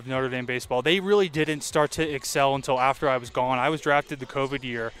progression of Notre Dame baseball. They really didn't start to excel until after I was gone. I was drafted the COVID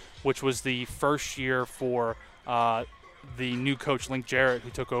year, which was the first year for the new coach, Link Jarrett, who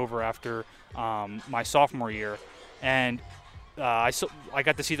took over after my sophomore year. And I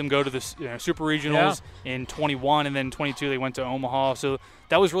got to see them go to the Super Regionals in 21, and then 22 they went to Omaha. So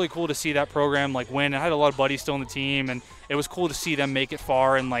that was really cool to see that program win. I had a lot of buddies still on the team, and it was cool to see them make it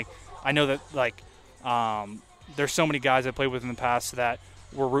far. And I know that there's so many guys I played with in the past that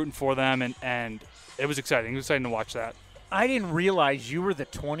were rooting for them, and it was exciting. It was exciting to watch that. I didn't realize you were the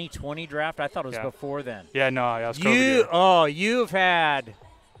 2020 draft. I thought it was before then. Yeah, no, I was COVID. You've had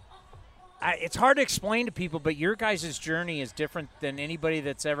it's hard to explain to people, but your guys' journey is different than anybody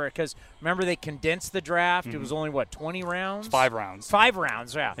that's ever – because remember they condensed the draft. Mm-hmm. It was only, 20 rounds? 5 rounds. 5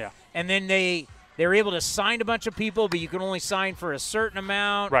 rounds, yeah. And then they were able to sign a bunch of people, but you can only sign for a certain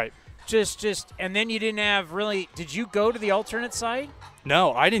amount. Right. And then you didn't have really – did you go to the alternate site?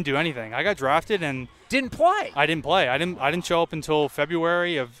 No, I didn't do anything. I got drafted and – didn't play. I didn't play. I didn't show up until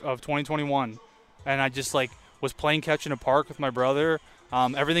February of 2021. And I just, was playing catch in a park with my brother.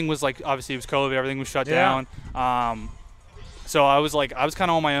 Everything was obviously it was COVID. Everything was shut down. So I was kind of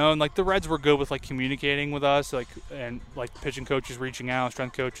on my own. The Reds were good with communicating with us, and pitching coaches reaching out,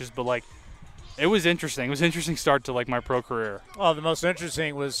 strength coaches. But it was interesting. It was an interesting start to my pro career. Well, the most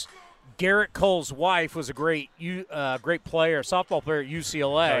interesting was Garrett Cole's wife was a great player, softball player at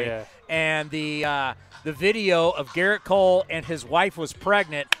UCLA. Oh, yeah. And the video of Garrett Cole and his wife was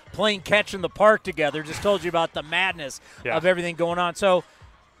pregnant playing catch in the park together just told you about the madness of everything going on. So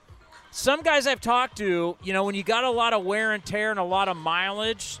some guys I've talked to, when you got a lot of wear and tear and a lot of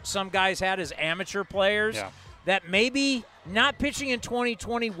mileage, some guys had as amateur players, that maybe not pitching in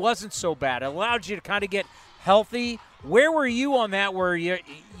 2020 wasn't so bad. It allowed you to kind of get healthy. Where were you on that where you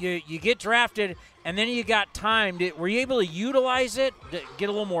get drafted and then you got time? Were you able to utilize it, to get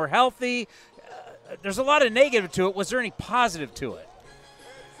a little more healthy? There's a lot of negative to it. Was there any positive to it?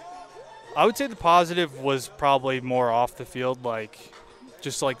 I would say the positive was probably more off the field,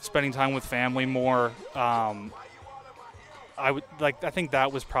 just spending time with family more. I think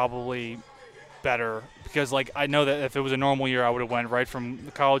that was probably better because I know that if it was a normal year, I would have went right from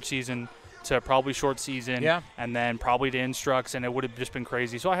the college season to probably short season and then probably to instructs, and it would have just been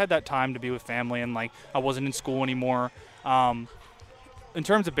crazy. So I had that time to be with family, and I wasn't in school anymore. In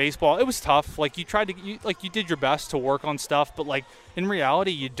terms of baseball, it was tough. You tried to you did your best to work on stuff, but in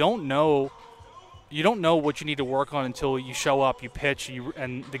reality, you don't know what you need to work on until you show up, you pitch,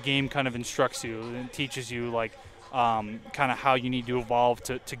 and the game kind of instructs you and teaches you kind of how you need to evolve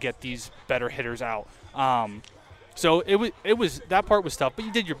to get these better hitters out. So it was that part was tough, but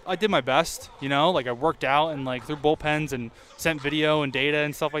I did my best, I worked out and through bullpens and sent video and data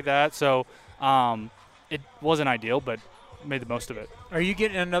and stuff like that. So it wasn't ideal, but made the most of it. Are you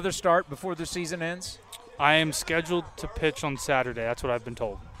getting another start before the season ends? I am scheduled to pitch on Saturday. That's what I've been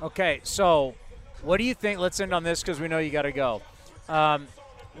told. Okay, so what do you think? Let's end on this because we know you got to go.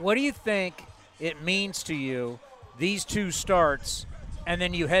 What do you think it means to you, these 2 starts, and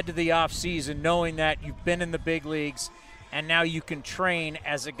then you head to the off season knowing that you've been in the big leagues and now you can train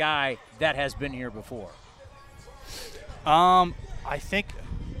as a guy that has been here before? I think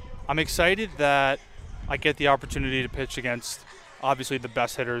I'm excited that I get the opportunity to pitch against obviously the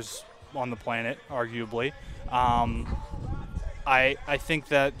best hitters on the planet, arguably. I think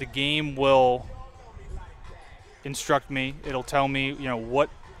that the game will instruct me. It'll tell me, what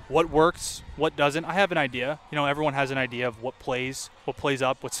works, what doesn't. I have an idea. Everyone has an idea of what plays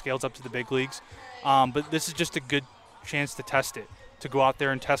up, what scales up to the big leagues. But this is just a good chance to test it, to go out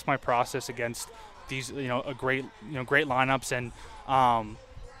there and test my process against these, great lineups and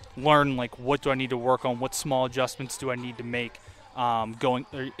learn what do I need to work on, what small adjustments do I need to make going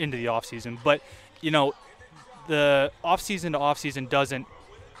into the off season. But the off season to off season doesn't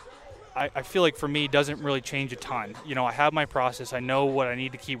I feel like for me doesn't really change a ton. You know, I have my process. I know what I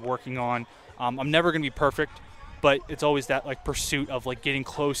need to keep working on. I'm never going to be perfect, but it's always that like pursuit of like getting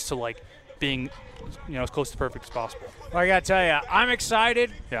close to like being, you know, as close to perfect as possible. Well, I got to tell you, I'm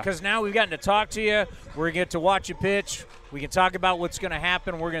excited Yeah. because now we've gotten to talk to you. We're going to get to watch you pitch. We can talk about what's going to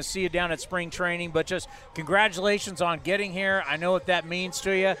happen. We're going to see you down at spring training. But just congratulations on getting here. I know what that means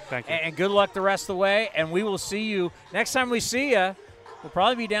to you. Thank you. And good luck the rest of the way. And we will see you next time we see you. We'll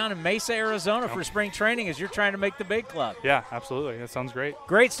probably be down in Mesa, Arizona for spring training as you're trying to make the big club. Yeah, absolutely. That sounds great.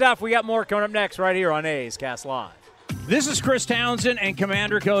 Great stuff. We got more coming up next right here on A's Cast Live. This is Chris Townsend and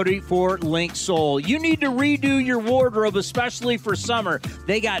Commander Cody for Link Soul. You need to redo your wardrobe, especially for summer.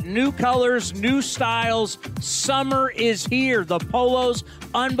 They got new colors, new styles. Summer is here. The polos,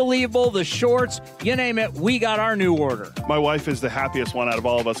 unbelievable. The shorts, you name it, we got our new order. My wife is the happiest one out of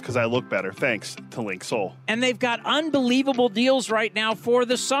all of us because I look better, thanks to Link Soul. And they've got unbelievable deals right now for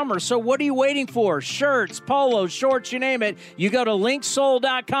the summer. So what are you waiting for? Shirts, polos, shorts, you name it. You go to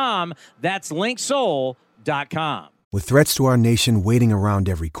linksoul.com. That's linksoul.com. With threats to our nation waiting around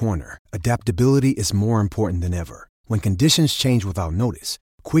every corner, adaptability is more important than ever. When conditions change without notice,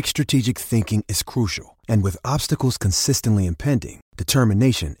 quick strategic thinking is crucial. And with obstacles consistently impending,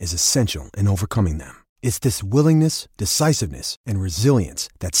 determination is essential in overcoming them. It's this willingness, decisiveness, and resilience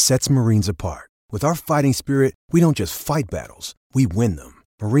that sets Marines apart. With our fighting spirit, we don't just fight battles, we win them.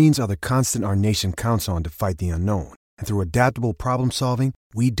 Marines are the constant our nation counts on to fight the unknown. And through adaptable problem solving,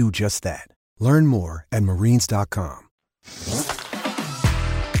 we do just that. Learn more at marines.com.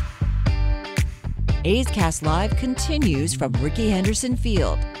 A's Cast Live continues from Rickey Henderson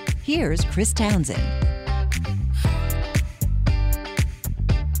Field. Here's Chris Townsend.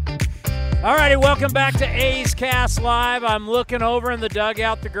 All righty, welcome back to A's Cast Live. I'm looking over in the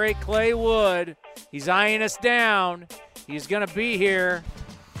dugout, the great Clay Wood. He's eyeing us down. He's going to be here.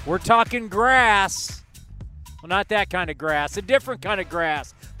 We're talking grass. Well, not that kind of grass, a different kind of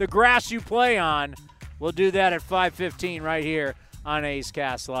grass. The grass you play on. We'll do that at 5:15 right here on A's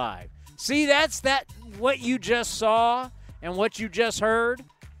Cast Live. See, that's what you just saw and what you just heard,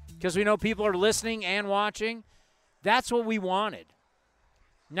 because we know people are listening and watching. That's what we wanted.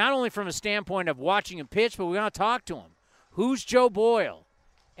 Not only from a standpoint of watching him pitch, but we want to talk to him. Who's Joe Boyle?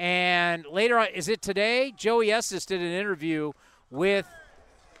 And later on, is it today? Joey Estes did an interview with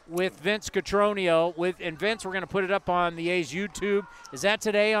Vince Cotroneo. And Vince, we're going to put it up on the A's YouTube. Is that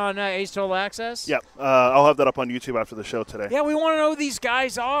today on A's Total Access? Yep. I'll have that up on YouTube after the show today. Yeah, we want to know who these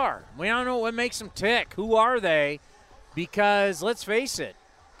guys are. We don't know what makes them tick. Who are they? Because let's face it,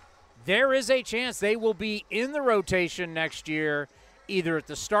 there is a chance they will be in the rotation next year, either at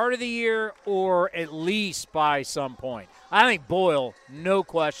the start of the year or at least by some point. I think Boyle, no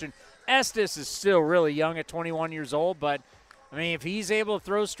question. Estes is still really young at 21 years old, but I mean, if he's able to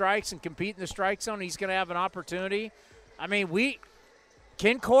throw strikes and compete in the strike zone, he's going to have an opportunity. I mean,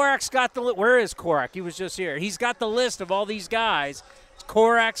 Ken Korak's got the – where is Korak? He was just here. He's got the list of all these guys. It's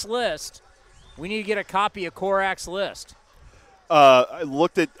Korak's list. We need to get a copy of Korak's list. I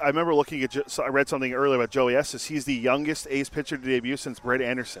remember looking at – I read something earlier about Joey Estes. He's the youngest A's pitcher to debut since Brett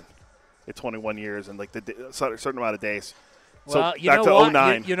Anderson at 21 years and like a certain amount of days. Well, so back to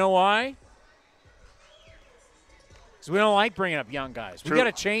 09. You know why? Because we don't like bringing up young guys. We got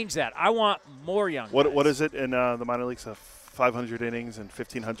to change that. I want more young guys. What is it in the minor leagues? 500 innings and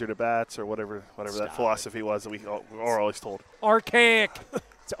 1,500 at-bats or whatever that philosophy was that we are always told. Archaic.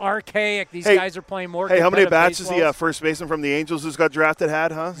 It's archaic. These guys are playing more. Hey, how many at-bats is the first baseman from the Angels who's got drafted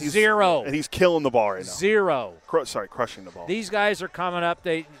had, huh? Zero. And he's killing the ball right now. Zero. Crushing the ball. These guys are coming up.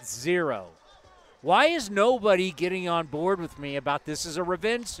 Zero. Why is nobody getting on board with me about this as a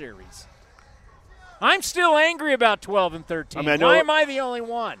revenge series? I'm still angry about 12 and 13. Why am I the only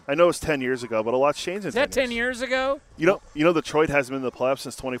one? I know it's 10 years ago, but a lot's changed in 10 years. Is that 10 years ago? You know Detroit hasn't been in the playoffs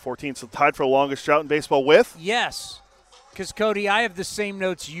since 2014, so tied for the longest drought in baseball with? Yes. Because, Cody, I have the same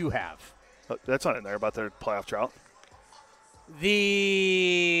notes you have. That's not in there about their playoff drought.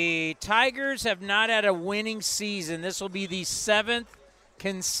 The Tigers have not had a winning season. This will be the 7th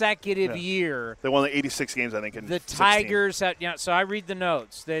consecutive year. They won the 86 games, I think, in the 16. Tigers have, so I read the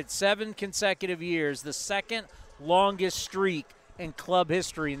notes. They had 7 consecutive years, the second longest streak in club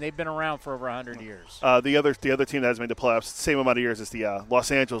history, and they've been around for over 100 years. The other team that has made the playoffs, same amount of years as the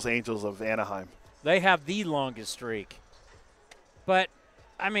Los Angeles Angels of Anaheim. They have the longest streak. But,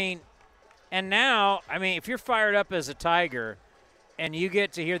 I mean, and now, if you're fired up as a Tiger and you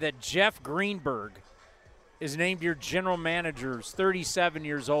get to hear that Jeff Greenberg is named your general manager, who's 37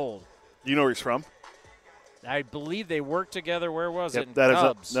 years old. You know where he's from? I believe they worked together. Where was it?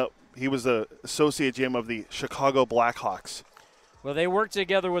 No, he was the associate GM of the Chicago Blackhawks. Well, they work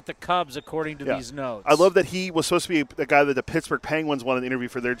together with the Cubs, according to Yeah. these notes. I love that he was supposed to be the guy that the Pittsburgh Penguins wanted to interview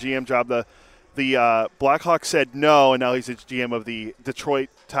for their GM job. The Blackhawks said no, and now he's the GM of the Detroit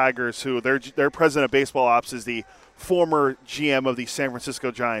Tigers, who their president of baseball ops is the former GM of the San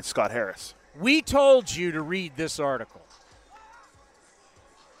Francisco Giants, Scott Harris. We told you to read this article.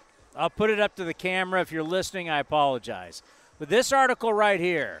 I'll put it up to the camera. If you're listening, I apologize. But this article right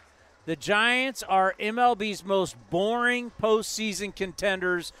here, the Giants are MLB's most boring postseason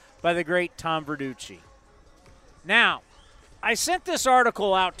contenders by the great Tom Verducci. Now, I sent this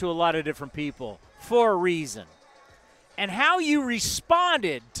article out to a lot of different people for a reason. And how you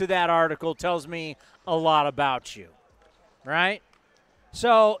responded to that article tells me a lot about you, right?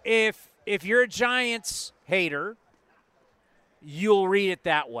 So if you're a Giants hater, you'll read it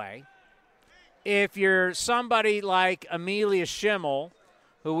that way. If you're somebody like Amelia Schimmel,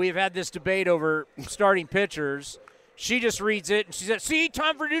 who we've had this debate over starting pitchers, she just reads it and she said, see,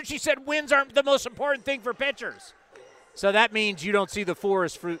 Tom Verducci said wins aren't the most important thing for pitchers. So that means you don't see the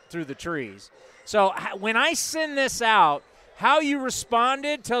forest through the trees. So when I send this out, how you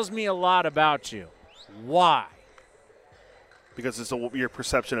responded tells me a lot about you. Why? Because it's your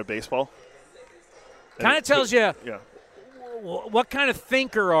perception of baseball. Kind of tells you, yeah. What kind of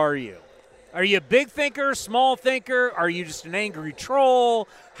thinker are you? Are you a big thinker, small thinker? Are you just an angry troll?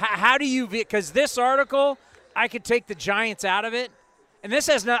 How do you? Because this article, I could take the Giants out of it, and this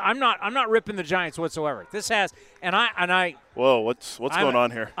has not. I'm not ripping the Giants whatsoever. This has, and I. Whoa, what's going on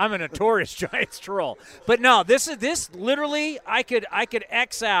here? I'm a notorious Giants troll, but no, this literally. I could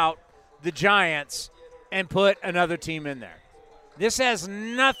X out the Giants and put another team in there. This has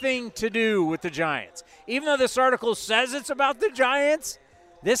nothing to do with the Giants. Even though this article says it's about the Giants,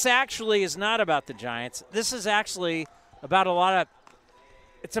 this actually is not about the Giants. This is actually about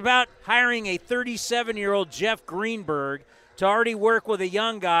it's about hiring a 37-year-old Jeff Greenberg to already work with a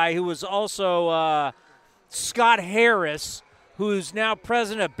young guy who was also Scott Harris, who's now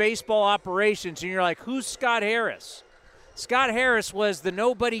president of baseball operations. And you're like, who's Scott Harris? Scott Harris was the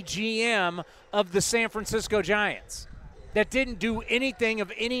nobody GM of the San Francisco Giants that didn't do anything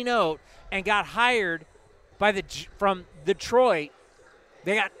of any note and got hired from Detroit.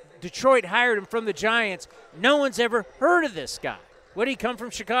 Detroit hired him from the Giants. No one's ever heard of this guy. What did he come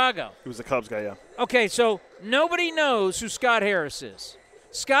from? Chicago. He was the Cubs guy, yeah. Okay, so nobody knows who Scott Harris is.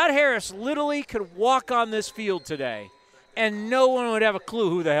 Scott Harris literally could walk on this field today, and no one would have a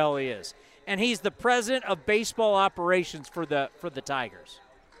clue who the hell he is. And he's the president of baseball operations for the Tigers.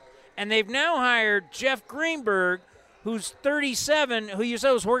 And they've now hired Jeff Greenberg, who's 37, who you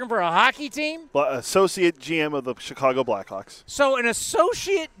said was working for a hockey team? Associate GM of the Chicago Blackhawks. So an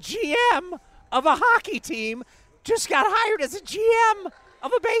associate GM of a hockey team just got hired as a GM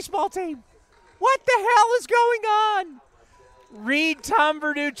of a baseball team. What the hell is going on? Read Tom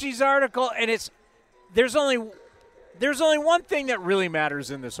Verducci's article, and there's only one thing that really matters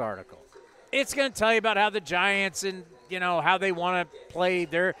in this article. It's going to tell you about how the Giants and how they want to play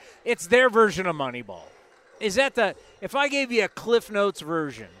it's their version of Moneyball. Is that if I gave you a Cliff Notes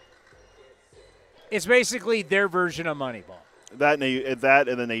version, it's basically their version of Moneyball. That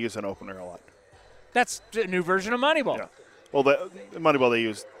and then they use an opener a lot. That's a new version of Moneyball. Yeah. Well, the Moneyball, they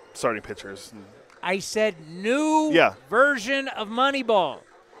use starting pitchers. I said new version of Moneyball.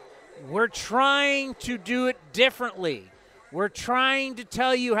 We're trying to do it differently. We're trying to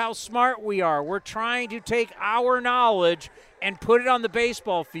tell you how smart we are. We're trying to take our knowledge and put it on the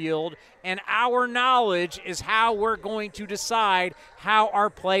baseball field, and our knowledge is how we're going to decide how our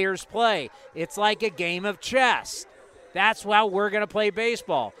players play. It's like a game of chess. That's how we're going to play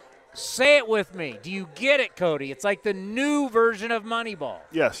baseball. Say it with me. Do you get it, Cody? It's like the new version of Moneyball.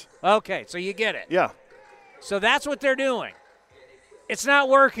 Yes. Okay, so you get it. Yeah. So that's what they're doing. It's not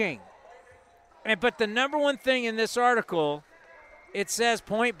working. But the number one thing in this article, it says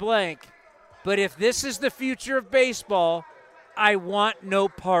point blank, but if this is the future of baseball, I want no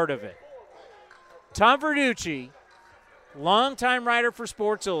part of it. Tom Verducci, longtime writer for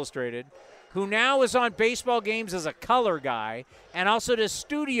Sports Illustrated, who now is on baseball games as a color guy and also does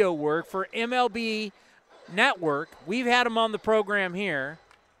studio work for MLB Network. We've had him on the program here.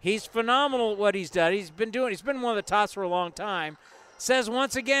 He's phenomenal at what he's done. He's been one of the tops for a long time. Says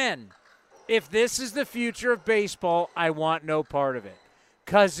once again, if this is the future of baseball, I want no part of it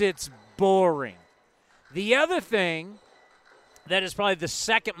because it's boring. The other thing that is probably the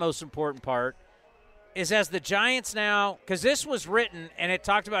second most important part is as the Giants now, because this was written and it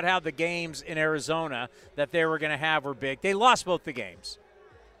talked about how the games in Arizona that they were going to have were big. They lost both the games.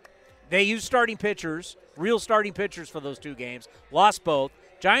 They used starting pitchers, real starting pitchers for those two games, lost both.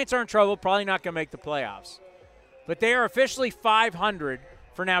 Giants are in trouble, probably not going to make the playoffs. But they are officially 500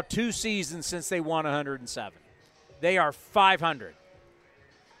 for now 2 seasons since they won 107. They are 500.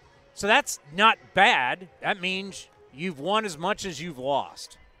 So that's not bad. That means you've won as much as you've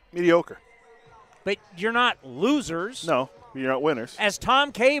lost. Mediocre. But you're not losers. No, you're not winners. As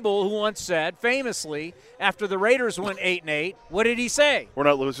Tom Cable, who once said, famously, after the Raiders went 8-8, what did he say? We're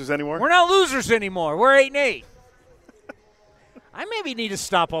not losers anymore? We're not losers anymore. We're 8-8. I maybe need to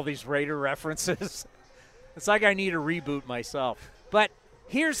stop all these Raider references. It's like I need a reboot myself. But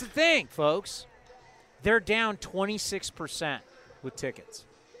here's the thing, folks. They're down 26% with tickets.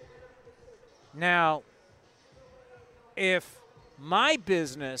 Now, if my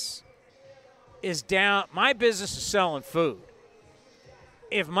business is down, my business is selling food.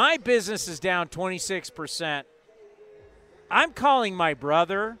 If my business is down 26%, I'm calling my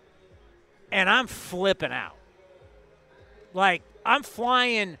brother and I'm flipping out. Like, I'm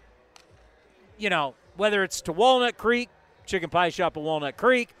flying, whether it's to Walnut Creek, chicken pie shop at Walnut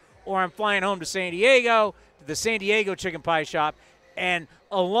Creek, or I'm flying home to San Diego, to the San Diego chicken pie shop, and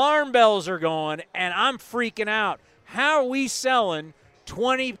alarm bells are going, and I'm freaking out. How are we selling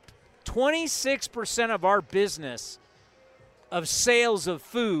 26% of our business of sales of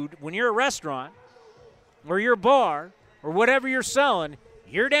food when you're a restaurant or you're a bar or whatever you're selling,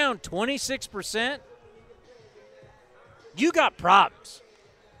 you're down 26%? You got problems.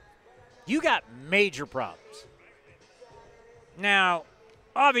 You got major problems. Now,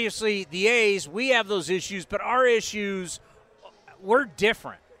 obviously, the A's, we have those issues, but our issues, we're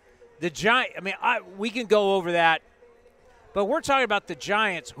different. The Giants, we can go over that, but we're talking about the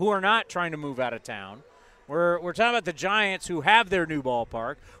Giants who are not trying to move out of town. We're talking about the Giants who have their new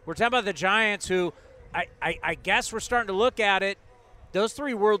ballpark. We're talking about the Giants who, I guess we're starting to look at it. Those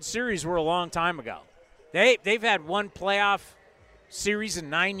 3 World Series were a long time ago. They've had 1 playoff series in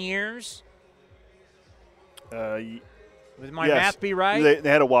 9 years. Would my math be right? They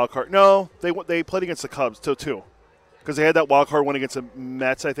had a wild card. No, they played against the Cubs too, because they had that wild card win against the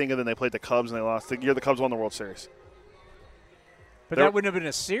Mets, I think, and then they played the Cubs and they lost. The year the Cubs won the World Series. But that wouldn't have been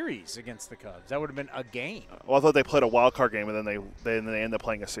a series against the Cubs. That would have been a game. Well, I thought they played a wild card game and then they ended up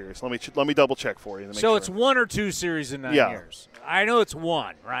playing a series. Let me double check for you. To make sure. It's 1 or 2 series in 9 years. I know it's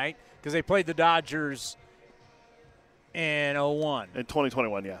 1, right? Because they played the Dodgers in 01. In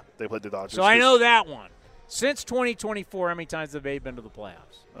 2021, yeah. They played the Dodgers. So I know that one. Since 2024, how many times have they been to the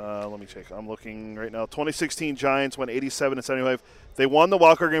playoffs? Let me check. I'm looking right now. 2016 Giants went 87-75. They won the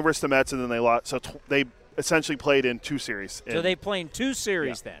wild card game versus the Mets, and then they lost. So they essentially played in 2 series. So they played in 2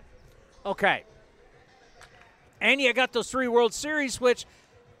 series then. Okay. And you got those 3 World Series, which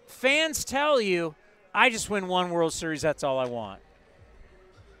fans tell you, I just win 1 World Series, that's all I want.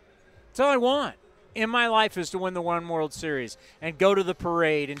 That's all I want in my life is to win the 1 World Series and go to the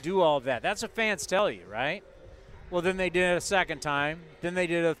parade and do all of that. That's what fans tell you, right? Well, then they did it a second time. Then they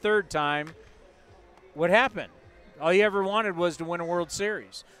did it a third time. What happened? All you ever wanted was to win a World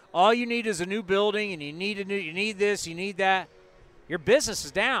Series. All you need is a new building, and you need this, you need that. Your business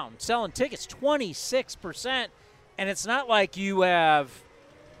is down, selling tickets 26%, and it's not like you have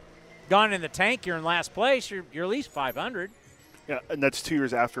gone in the tank. You're in last place. You're at least 500. Yeah, and that's 2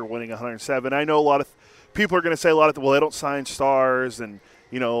 years after winning 107. I know a lot of people are going to say they don't sign stars, and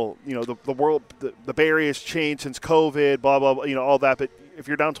the world, the Bay Area has changed since COVID, blah blah blah, all that. But if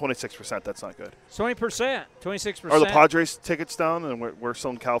you're down 26%, that's not good. 20%, 26%. Are the Padres tickets down, and we're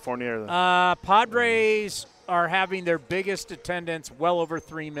still in California? Padres are having their biggest attendance, well over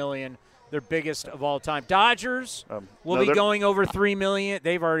 3 million. Their biggest of all time. Dodgers will be going over 3 million.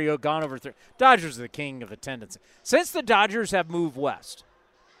 They've already gone over 3. Dodgers are the king of attendance. Since the Dodgers have moved west,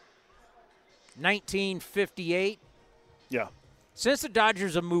 1958. Yeah. Since the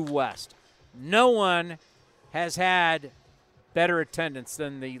Dodgers have moved west, no one has had better attendance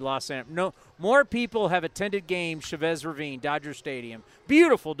than the Los Angeles. No, more people have attended games, Chavez Ravine, Dodger Stadium,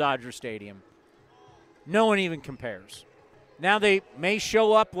 beautiful Dodger Stadium. No one even compares. Now they may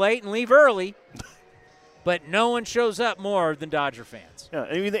show up late and leave early, but no one shows up more than Dodger fans. Yeah,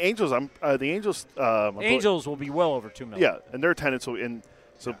 I mean the Angels. Angels will be well over 2 million. Yeah, and their attendance will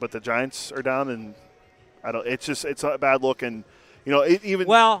but the Giants are down, and it's a bad look, and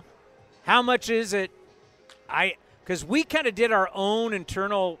Well, how much is it? Because we kind of did our own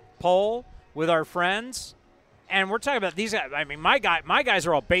internal poll with our friends. And we're talking about these guys. I mean, my guys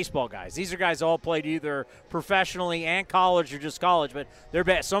are all baseball guys. These are guys all played either professionally and college or just college, but they're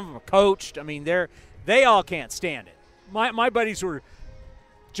bad. Some of them are coached. I mean, they all can't stand it. My buddies who are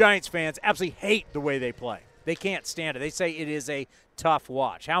Giants fans absolutely hate the way they play. They can't stand it. They say it is a tough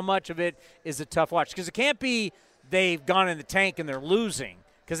watch. How much of it is a tough watch? Because it can't be they've gone in the tank and they're losing,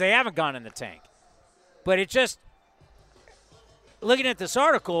 because they haven't gone in the tank. But looking at this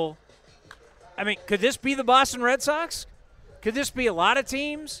article, I mean, could this be the Boston Red Sox? Could this be a lot of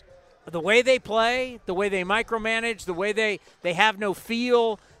teams? The way they play, the way they micromanage, the way they have no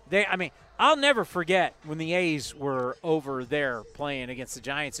feel. I'll never forget when the A's were over there playing against the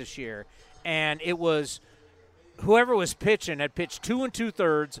Giants this year, and it was whoever was pitching had pitched 2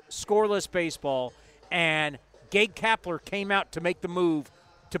 2/3 scoreless baseball, and Gabe Kapler came out to make the move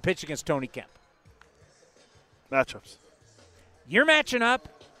to pitch against Tony Kemp. Matchups. You're matching up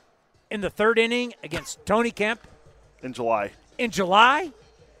in the third inning against Tony Kemp in July.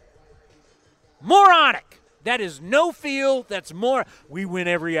 Moronic. That is no feel. That's more. We win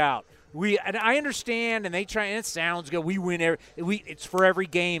every out. And I understand, and they try, and it sounds good. We win it's for every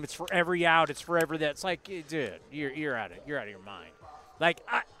game. It's for every out. It's for every that. It's like, dude, you're out of your mind. Like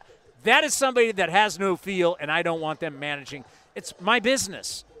that is somebody that has no feel, and I don't want them managing. It's my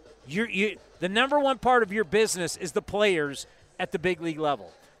business. The number one part of your business is the players at the big league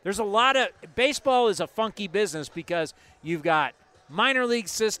level. There's a lot of baseball is a funky business because you've got minor league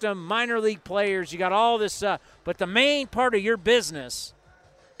system, minor league players, you got all this stuff. But the main part of your business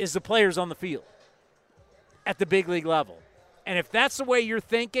is the players on the field at the big league level. And if that's the way you're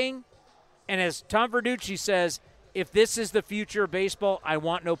thinking, and as Tom Verducci says, if this is the future of baseball, I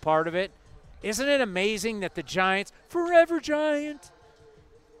want no part of it. Isn't it amazing that the Giants, forever Giant,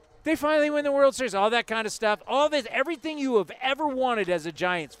 they finally win the World Series, all that kind of stuff, all this, everything you have ever wanted as a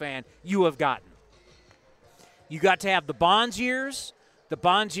Giants fan, you have gotten. You got to have the Bonds years. The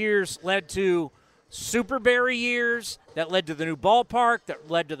Bonds years led to Super Berry years, that led to the new ballpark,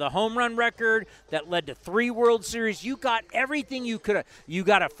 that led to the home run record, that led to 3 World Series. You got everything you could have. You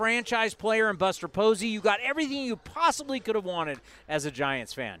got a franchise player in Buster Posey. You got everything you possibly could have wanted as a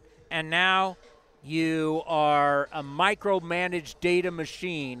Giants fan. And now you are a micromanaged data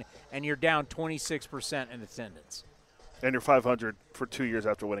machine, and you're down 26% in attendance. And you're 500 for 2 years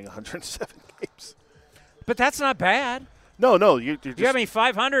after winning 107 games. But that's not bad. No. You're just, you have me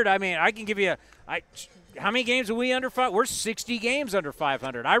 500. I mean, I can give you how many games are we under 500? We're 60 games under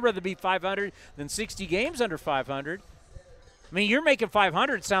 500. I'd rather be 500 than 60 games under 500. I mean, you're making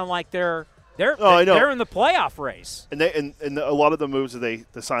 500 sound like they're in the playoff race. And a lot of the moves the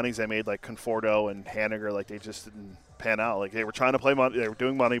signings they made, like Conforto and Haniger, like they just didn't pan out. Like they were trying to play they were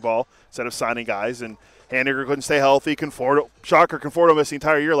doing Moneyball instead of signing guys, and Haniger couldn't stay healthy. Conforto missed the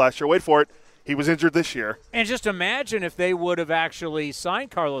entire year last year. Wait for it. He was injured this year. And just imagine if they would have actually signed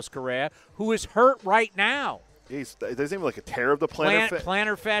Carlos Correa, who is hurt right now. There's even like a tear of the plantar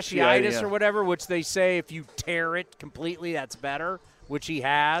fasciitis or whatever, which they say if you tear it completely, that's better, which he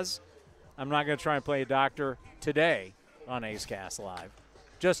has. I'm not going to try and play a doctor today on A's Cast Live,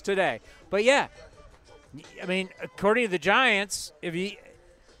 just today. But, yeah, I mean, according to the Giants, if he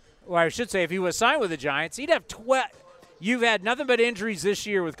was signed with the Giants, he'd have 12. You've had nothing but injuries this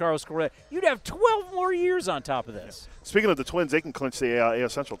year with Carlos Correa. You'd have 12 more years on top of this. Speaking of the Twins, they can clinch the AL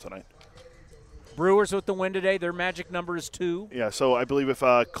Central tonight. Brewers with the win today. Their magic number is 2. Yeah, so I believe if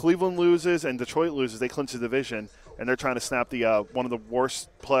Cleveland loses and Detroit loses, they clinch the division, and they're trying to snap the one of the worst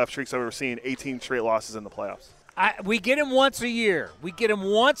playoff streaks I've ever seen, 18 straight losses in the playoffs. We get him once a year.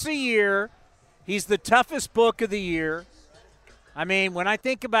 He's the toughest book of the year. I mean, when I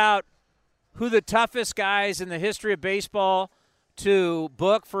think about who the toughest guys in the history of baseball to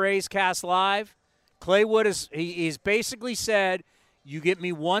book for A's Cast Live, Clay Wood he's basically said, you get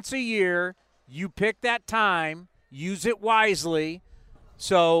me once a year, you pick that time, use it wisely.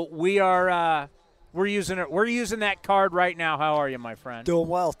 So we're using it. We're using that card right now. How are you, my friend? Doing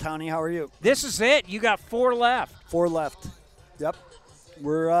well, Tony. How are you? This is it. You got 4 left. 4 left. Yep.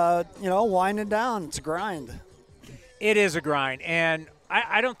 We're winding down. It's a grind. It is a grind, and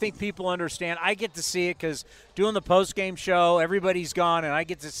I don't think people understand. I get to see it because doing the post-game show, everybody's gone, and I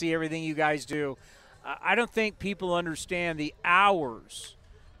get to see everything you guys do. I don't think people understand the hours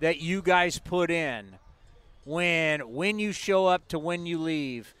that you guys put in when you show up to when you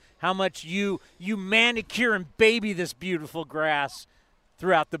leave, how much you manicure and baby this beautiful grass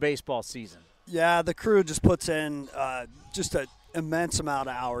throughout the baseball season. Yeah, the crew just puts in just an immense amount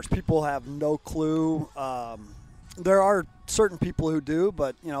of hours. People have no clue. There are certain people who do,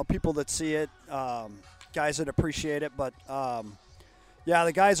 but, people that see it, guys that appreciate it. But,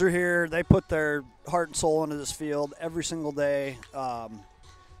 the guys are here. They put their heart and soul into this field every single day.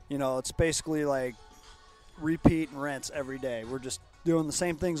 It's basically like repeat and rinse every day. We're just doing the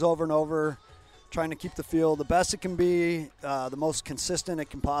same things over and over, trying to keep the field the best it can be, the most consistent it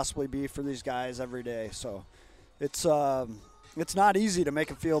can possibly be for these guys every day. So it's not easy to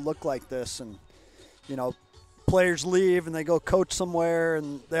make a field look like this. And, players leave and they go coach somewhere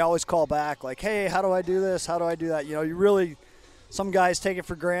and they always call back like, hey, how do I do this? How do I do that? You really some guys take it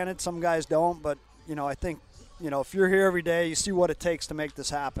for granted, some guys don't. But I think if you're here every day, you see what it takes to make this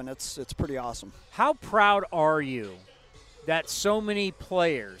happen. It's pretty awesome. How proud are you that so many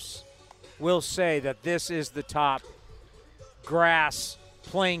players will say that this is the top grass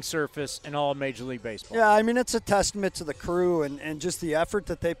playing surface in all of Major League Baseball? Yeah, I mean, it's a testament to the crew and just the effort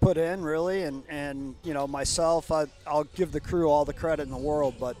that they put in, really. And myself, I'll give the crew all the credit in the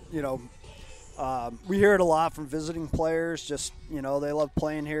world. But, we hear it a lot from visiting players. Just, they love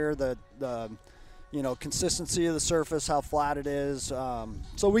playing here. The consistency of the surface, how flat it is.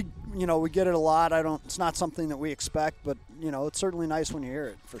 So we get it a lot. It's not something that we expect, but, it's certainly nice when you hear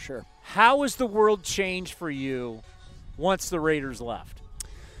it, for sure. How has the world changed for you once the Raiders left?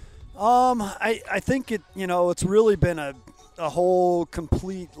 I think it's really been a whole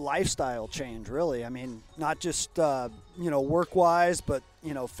complete lifestyle change, really. I mean, not just, work-wise, but,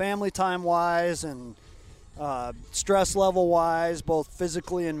 family time-wise and stress level-wise, both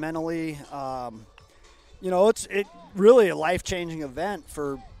physically and mentally. It's really a life-changing event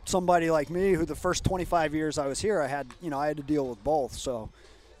for somebody like me who the first 25 years I was here, I had to deal with both. So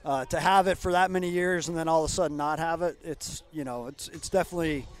to have it for that many years and then all of a sudden not have it, it's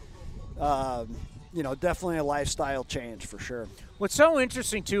definitely – definitely a lifestyle change for sure. What's so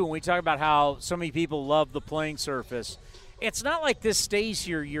interesting, too, when we talk about how so many people love the playing surface, it's not like this stays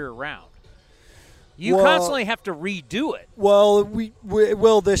here year-round. You constantly have to redo it. Well, we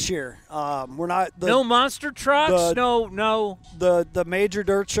will this year. We're not no monster trucks. No. The major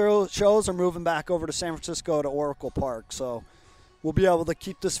dirt shows are moving back over to San Francisco to Oracle Park. So we'll be able to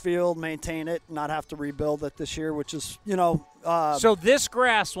keep this field, maintain it, not have to rebuild it this year, which is so this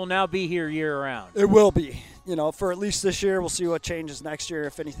grass will now be here year-round. It will be. For at least this year. We'll see what changes next year,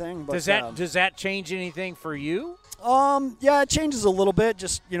 if anything. But does that change anything for you? Yeah, it changes a little bit.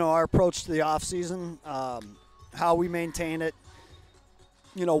 Just our approach to the off season, how we maintain it.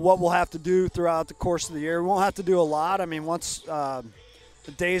 What we'll have to do throughout the course of the year. We won't have to do a lot. I mean, once the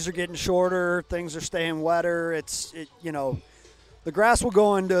days are getting shorter, things are staying wetter. The grass will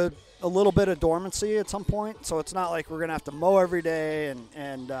go into a little bit of dormancy at some point, so it's not like we're going to have to mow every day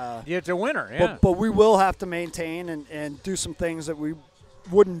and it's a winter, yeah. But we will have to maintain and do some things that we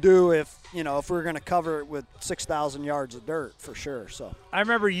wouldn't do if we were going to cover it with 6,000 yards of dirt, for sure. So I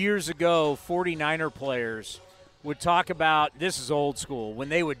remember years ago 49er players would talk about, this is old school, when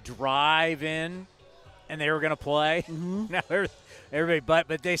they would drive in and they were going to play. Mm-hmm. Now everybody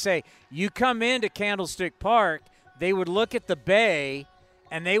but they say you come into Candlestick Park, they would look at the bay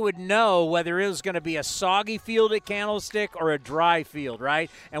and they would know whether it was going to be a soggy field at Candlestick or a dry field, right?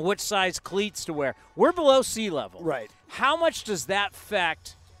 And which size cleats to wear. We're below sea level. Right. How much does that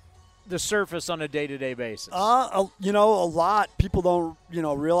affect the surface on a day-to-day basis? A lot. People don't,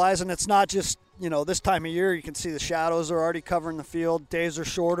 realize, and it's not just, this time of year. You can see the shadows are already covering the field. Days are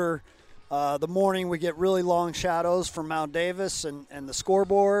shorter. The morning we get really long shadows from Mount Davis and the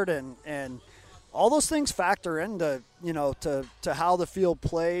scoreboard and all those things factor into, to how the field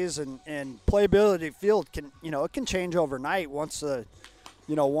plays and playability of the field can, it can change overnight once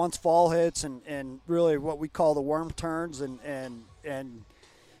once fall hits and really what we call the worm turns and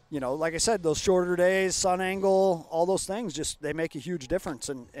like I said, those shorter days, sun angle, all those things they make a huge difference.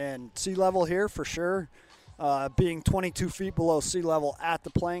 And sea level here for sure, being 22 feet below sea level at the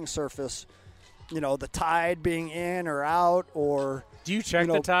playing surface, the tide being in or out or. Do you check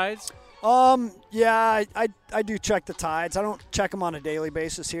the tides? Yeah, I do check the tides. I don't check them on a daily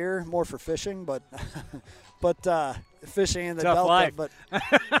basis here, more for fishing, but fishing in the Tough Delta. life.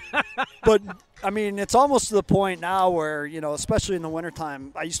 But I mean, it's almost to the point now where, especially in the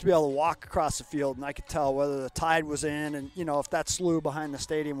wintertime, I used to be able to walk across the field and I could tell whether the tide was in and, if that slough behind the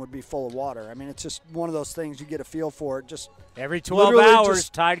stadium would be full of water. I mean, it's just one of those things you get a feel for it. Just every 12 hours,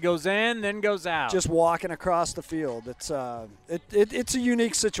 tide goes in, then goes out. Just walking across the field. It's it's a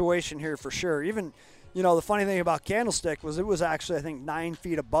unique situation here for sure. Even, the funny thing about Candlestick was it was actually, I think, 9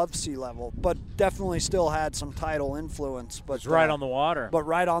 feet above sea level, but definitely still had some tidal influence. But it's right on the water. But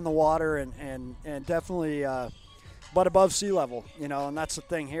right on the water and definitely but above sea level, and that's the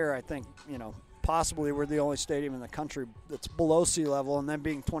thing here. I think, possibly we're the only stadium in the country that's below sea level, and then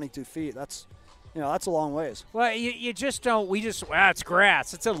being 22 feet, that's a long ways. Well, you just don't. It's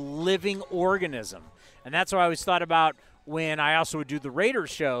grass. It's a living organism. And that's what I always thought about when I also would do the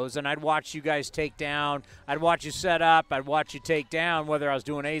Raiders shows, and I'd watch you guys take down. I'd watch you set up. I'd watch you take down, whether I was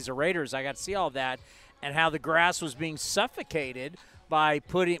doing A's or Raiders. I got to see all that and how the grass was being suffocated by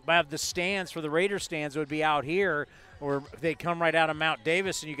the stands for the Raiders stands would be out here, or they'd come right out of Mount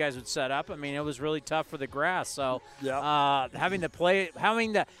Davis and you guys would set up. I mean, it was really tough for the grass. So having the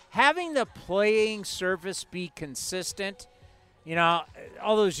playing surface be consistent You know,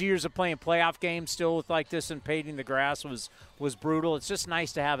 all those years of playing playoff games still with like this and painting the grass was brutal. It's just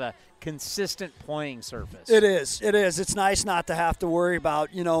nice to have a consistent playing surface. It is. It's nice not to have to worry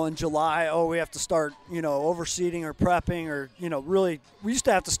about, in July, we have to start, overseeding or prepping or, really we used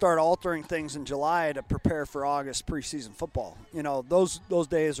to have to start altering things in July to prepare for August preseason football. Those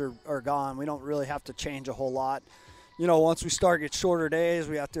days are gone. We don't really have to change a whole lot. Once we start get shorter days,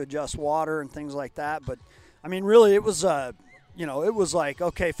 we have to adjust water and things like that. But, I mean, really it was it was like,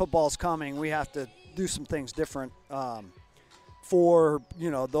 okay, football's coming. We have to do some things different for,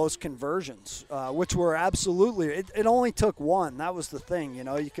 those conversions, which were absolutely – it only took one. That was the thing.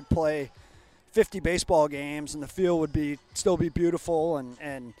 You could play 50 baseball games and the field would still be beautiful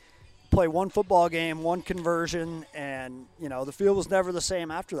and play one football game, one conversion, and, the field was never the same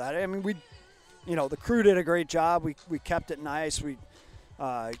after that. I mean, the crew did a great job. We kept it nice. We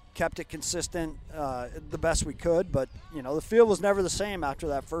kept it consistent the best we could, but the field was never the same after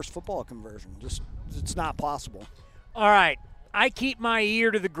that first football conversion. Just it's not possible. All right, I keep my ear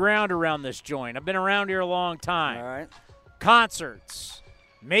to the ground around this joint. I've been around here a long time. All right, concerts,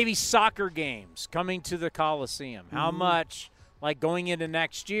 maybe soccer games coming to the Coliseum. How much, like going into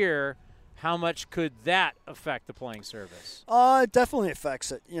next year? How much could that affect the playing service? It definitely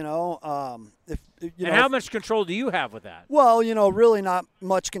affects it. How much control do you have with that? Well, really not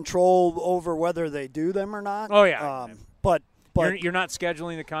much control over whether they do them or not. Oh yeah, but you're not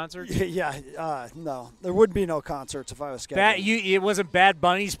scheduling the concerts. Yeah, no, there would be no concerts if I was scheduling. It wasn't Bad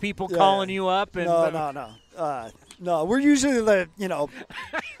Bunny's people calling you up. And, No, we're usually the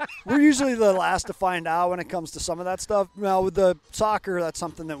last to find out when it comes to some of that stuff. Now with the soccer, that's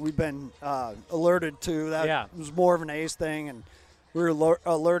something that we've been alerted to. That was more of an A's thing, and we were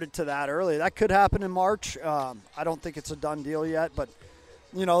alerted to that early. That could happen in March. I don't think it's a done deal yet, but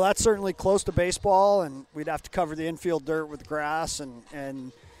that's certainly close to baseball, and we'd have to cover the infield dirt with grass,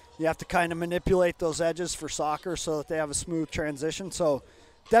 and you have to kind of manipulate those edges for soccer so that they have a smooth transition. So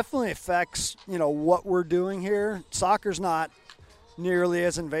definitely affects, what we're doing here. Soccer's not nearly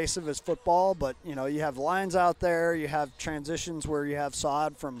as invasive as football, but, you have lines out there. You have transitions where you have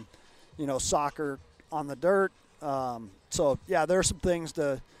sod from, soccer on the dirt. So, yeah, there are some things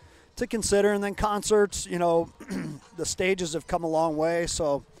to consider. And then concerts, the stages have come a long way.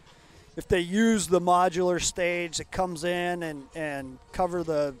 So if they use the modular stage that comes in and cover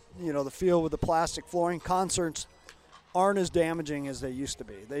the, the field with the plastic flooring, concerts aren't as damaging as they used to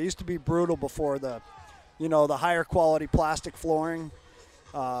be. They used to be brutal before the higher quality plastic flooring.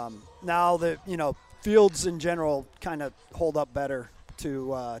 Now the, fields in general kind of hold up better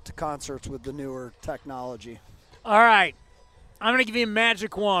to concerts with the newer technology. All right. I'm going to give you a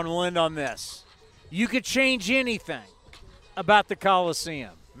magic wand. We'll end on this. You could change anything about the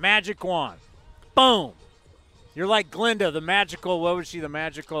Coliseum. Magic wand. Boom. You're like Glinda, the magical, what was she, the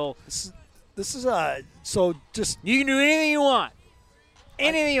magical? This is so just. You can do anything you want.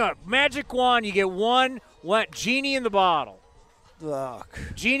 Anything you want. Magic wand, you get one genie in the bottle. Ugh.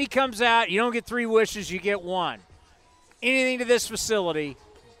 Genie comes out, you don't get 3 wishes, you get 1. Anything to this facility,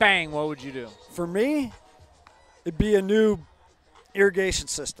 bang, what would you do? For me, it'd be a new irrigation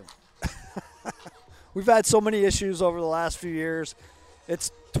system. We've had so many issues over the last few years.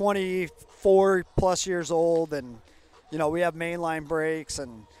 It's 24 plus years old, and we have mainline breaks,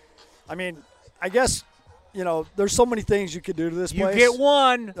 and I mean, I guess there's so many things you could do to this place. You get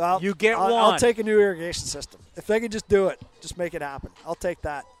one. You get one. I'll take a new irrigation system if they could just do it. Just make it happen. I'll take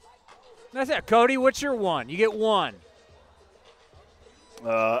that. That's it, Cody. What's your one? You get one.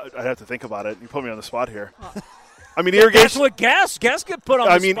 I'd have to think about it. You put me on the spot here. I mean, irrigation. That's what Guess get put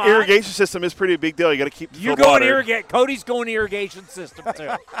on the spot. Irrigation system is pretty big deal. You got to keep the You're field going watered. Cody's going irrigation system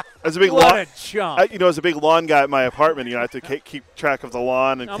too. As a big what lawn, a chump. as a big lawn guy at my apartment, I have to keep track of the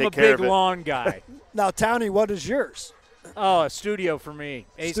lawn and take care of it. I'm a big lawn guy. Now, Townie, what is yours? Oh, a studio for me.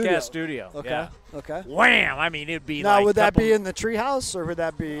 Ace Gas Studio. Okay. Yeah. Okay. Wham! I mean, it'd be now, like would that be in the treehouse or would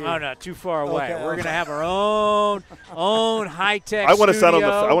that be? Oh no, too far away. Okay, We're gonna have our own high tech. I want to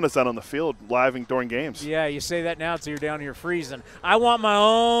sound on the field live during games. Yeah, you say that now, so you're down here freezing. I want my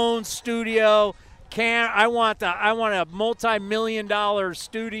own studio. I want a multi-million-dollar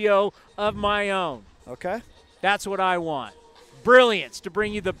studio of my own. Okay. That's what I want. Brilliance, to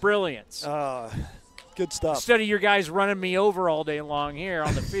bring you the brilliance. Good stuff. Instead of your guys running me over all day long here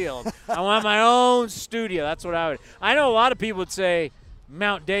on the field, I want my own studio. That's what I would. I know a lot of people would say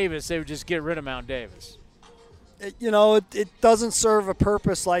Mount Davis. They would just get rid of Mount Davis. It doesn't serve a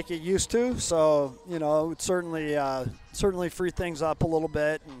purpose like it used to. So, it would certainly free things up a little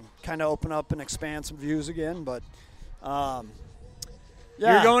bit and kind of open up and expand some views again. But,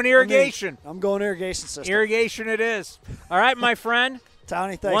 Yeah, You're going irrigation. I'm going irrigation system. Irrigation it is. All right, my friend.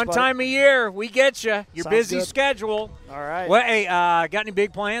 Townie, thanks, One buddy. time a year, we get you. Your Sounds busy good. schedule. All right. Well, hey, got any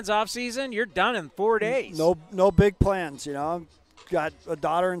big plans off season? You're done in 4 days. No big plans. Got a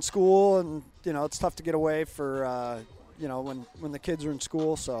daughter in school, and it's tough to get away for when the kids are in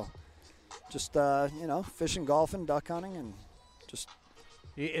school. So just fishing, golfing, duck hunting, and just.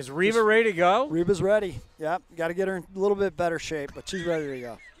 Is Reba ready to go? Reba's ready. Yep. Got to get her in a little bit better shape, but she's ready to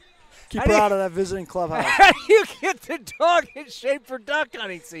go. Keep her out of that visiting clubhouse. How do you get the dog in shape for duck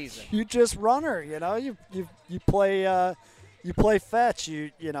hunting season? You just run her. You play fetch.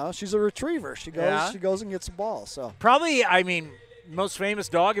 She's a retriever. She goes and gets the ball. So probably, most famous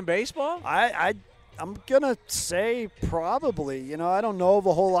dog in baseball. I'm gonna say probably. I don't know of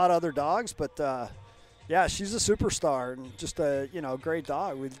a whole lot of other dogs, but yeah, she's a superstar and just a great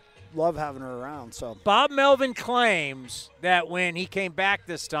dog. We love having her around. So Bob Melvin claims that when he came back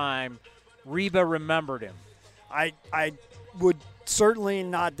this time, Reba remembered him. I would certainly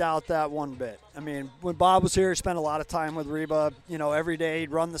not doubt that one bit. When Bob was here, he spent a lot of time with Reba. Every day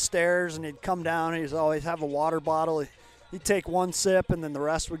he'd run the stairs and he'd come down and he'd always have a water bottle. He'd take one sip and then the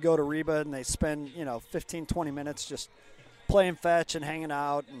rest would go to Reba, and they spend 15, 20 minutes just playing fetch and hanging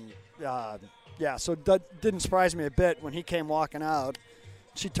out. And so that didn't surprise me a bit when he came walking out.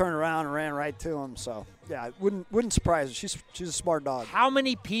 She turned around and ran right to him. So yeah, it wouldn't surprise her. She's a smart dog. How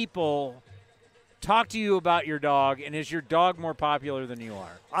many people talk to you about your dog, and is your dog more popular than you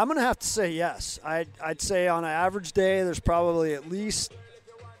are? I'm going to have to say yes. I'd say on an average day, there's probably at least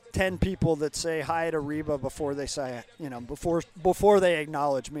 10 people that say hi to Reba before they say, before they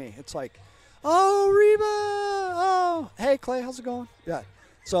acknowledge me. It's like, oh, Reba, oh, hey, Clay, how's it going? Yeah.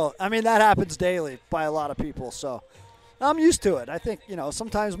 So, that happens daily by a lot of people. So I'm used to it. I think,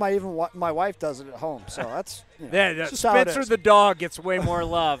 sometimes my wife does it at home. So that's, just how it Spencer is. the dog gets way more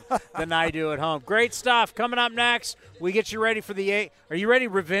love than I do at home. Great stuff. Coming up next, we get you ready for the 8. Are you ready?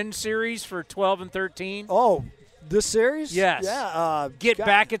 Revenge series for 12 and 13? Oh, this series? Yes. Yeah. Get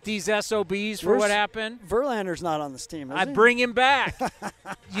back at these SOBs for what happened. Verlander's not on this team, is I he? bring him back.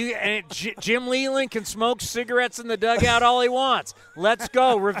 Jim Leland can smoke cigarettes in the dugout all he wants. Let's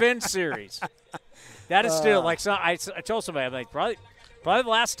go. Revenge series. That is still I told somebody, I'm like, probably the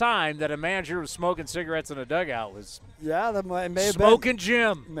last time that a manager was smoking cigarettes in a dugout was that may have smoking been.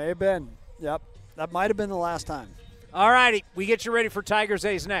 Jim. May have been. Yep. That might have been the last time. All righty. We get you ready for Tigers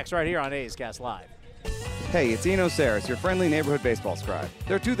A's next right here on A's Cast Live. Hey, it's Eno Saris, your friendly neighborhood baseball scribe.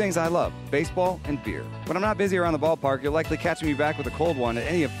 There are 2 things I love, baseball and beer. When I'm not busy around the ballpark, you'll likely catch me back with a cold one at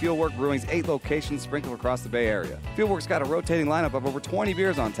any of Fieldwork Brewing's 8 locations sprinkled across the Bay Area. Fieldwork's got a rotating lineup of over 20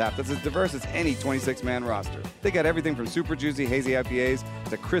 beers on tap that's as diverse as any 26-man roster. They got everything from super juicy hazy IPAs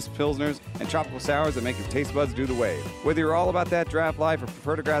to crisp pilsners and tropical sours that make your taste buds do the wave. Whether you're all about that draft life or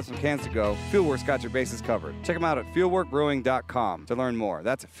prefer to grab some cans to go, Fieldwork's got your bases covered. Check them out at fieldworkbrewing.com to learn more.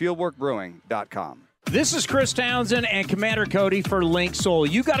 That's fieldworkbrewing.com. This is Chris Townsend and Commander Cody for Link Soul.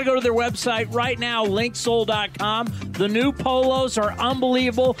 You got to go to their website right now, linksoul.com. The new polos are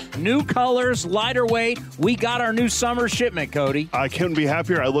unbelievable. New colors, lighter weight. We got our new summer shipment, Cody. I couldn't be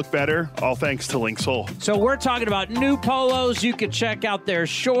happier. I look better. All thanks to Link Soul. So we're talking about new polos. You can check out their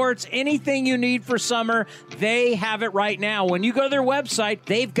shorts. Anything you need for summer, they have it right now. When you go to their website,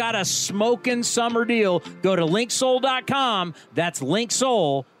 they've got a smoking summer deal. Go to linksoul.com. That's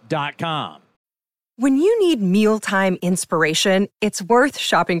linksoul.com. When you need mealtime inspiration, it's worth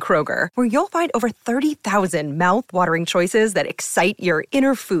shopping Kroger, where you'll find over 30,000 mouth-watering choices that excite your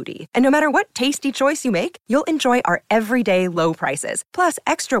inner foodie. And no matter what tasty choice you make, you'll enjoy our everyday low prices, plus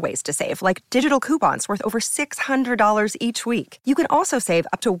extra ways to save, like digital coupons worth over $600 each week. You can also save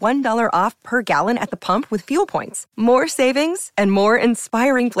up to $1 off per gallon at the pump with fuel points. More savings and more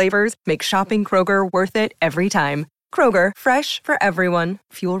inspiring flavors make shopping Kroger worth it every time. Kroger, fresh for everyone.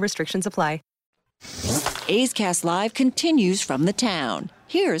 Fuel restrictions apply. A's Cast Live continues from the town.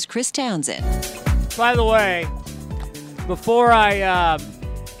 Here's Chris Townsend. By the way, before I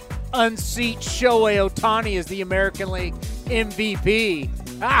unseat Shohei Ohtani as the American League MVP,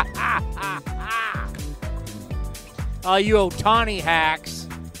 all you Ohtani hacks,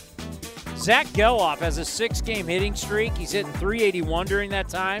 Zach Geloff has a 6-game hitting streak. He's hitting .381 during that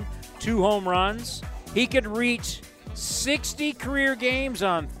time, 2 home runs. He could reach 60 career games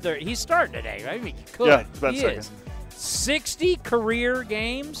on Thursday. He's starting today, right? He could. Yeah, about he second. is. 60 career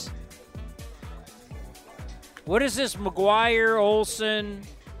games? What is this? McGuire, Olsen,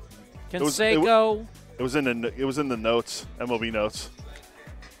 Canseco? It was in the notes, MLB notes.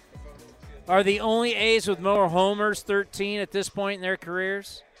 Are the only A's with more homers 13 at this point in their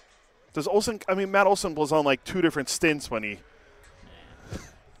careers? Does Olsen? Matt Olsen was on like 2 different stints when he.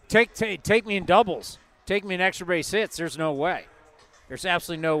 Take me in doubles. Take me in extra base hits. There's no way. There's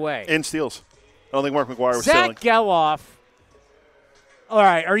absolutely no way. And steals. I don't think Mark McGwire was Zach stealing. Geloff. All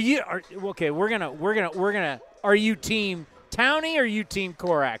right, okay? We're gonna. Are you team Towney or are you team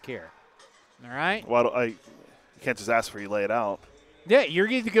Korak here? All right. Well, you can't just ask for you lay it out. Yeah, you're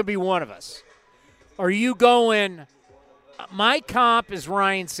either gonna be one of us. Are you going? My comp is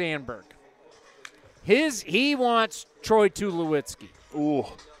Ryan Sandberg. He wants Troy Tulowitzki. Ooh.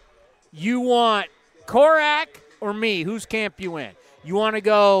 You want Korak or me? Whose camp you in? You want to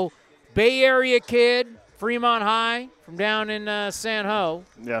go Bay Area kid, Fremont High, from down in San Ho.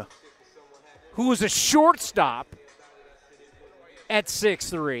 Yeah. Who was a shortstop at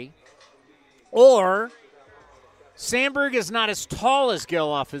 6'3", or Sandberg is not as tall as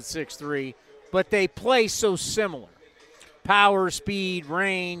Geloff at 6'3", but they play so similar. Power, speed,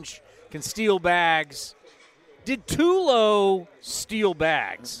 range, can steal bags. Did Tulo steal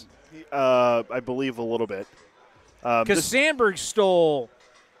bags? I believe a little bit. Because Sandberg stole.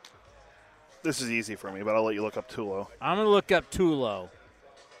 This is easy for me, but I'll let you look up Tulo. I'm going to look up Tulo.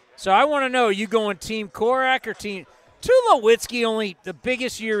 So I want to know, are you going Team Korak or Team Tulowitzki? Only the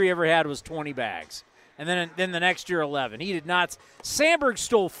biggest year he ever had was 20 bags. And then the next year 11. He did not. Sandberg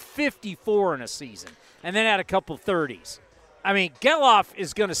stole 54 in a season and then had a couple 30s. I mean, Geloff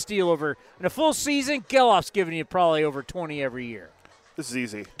is going to steal over in a full season. Geloff's giving you probably over 20 every year. This is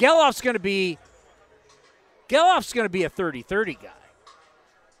easy. Geloff's going to be a 30-30 guy.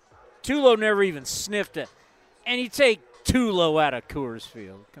 Tulo never even sniffed it. And you take Tulo out of Coors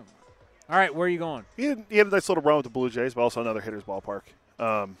Field. Come on. All right, where are you going? He had a nice little run with the Blue Jays, but also another hitter's ballpark.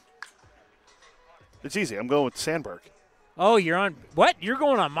 It's easy. I'm going with Sandberg. Oh, you're on what? You're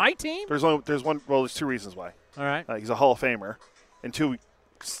going on my team? There's one. Well, there's two reasons why. All right. He's a Hall of Famer, and two.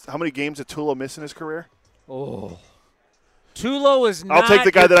 How many games did Tulo miss in his career? Oh. Tulo is not. I'll take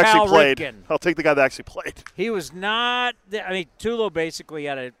the guy that actually played. Ripken. I'll take the guy that actually played. He was not. I mean, Tulo basically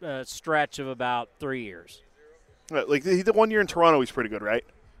had a stretch of about 3 years. Like he did 1 year in Toronto. He's pretty good, right?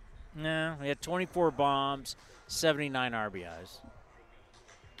 No, he had 24 bombs, 79 RBIs.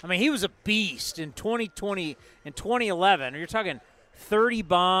 I mean, he was a beast in 2020 and 2011. You're talking 30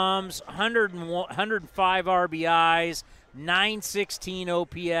 bombs, 105 RBIs, 916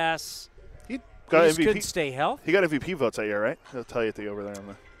 OPS. He got just MVP. couldn't stay healthy. He got MVP votes that year, right? They'll tell you at the over there on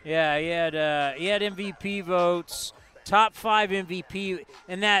the. Yeah, he had MVP votes, top 5 MVP.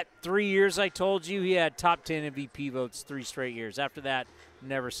 In that 3 years I told you, he had top 10 MVP votes 3 straight years. After that,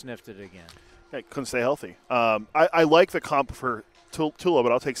 never sniffed it again. Yeah, couldn't stay healthy. I like the comp for Tulo,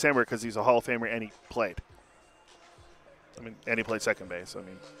 but I'll take Sandberg because he's a Hall of Famer and he played. And he played second base. I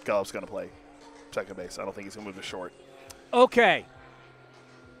mean, Geloff's going to play second base. I don't think he's going to move to short. Okay.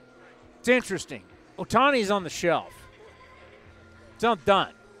 It's interesting. Ohtani's on the shelf. It's not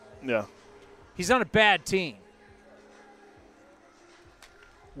done. Yeah. He's on a bad team.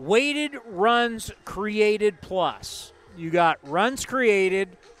 Weighted runs created plus. You got runs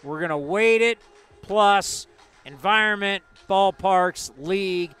created. We're going to weight it plus environment, ballparks,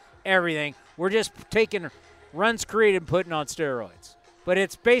 league, everything. We're just taking runs created and putting on steroids. But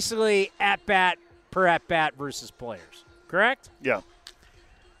it's basically at-bat per at-bat versus players. Correct? Yeah.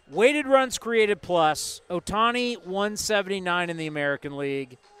 Weighted runs created plus, Ohtani 179 in the American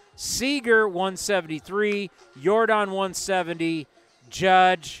League, Seager 173, Yordan 170,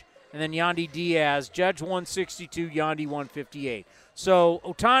 Judge, and then Yandy Diaz. Judge 162, Yandy 158. So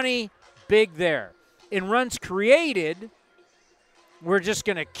Ohtani, big there. In runs created, we're just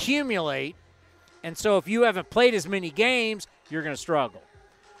going to accumulate. And so if you haven't played as many games, you're going to struggle.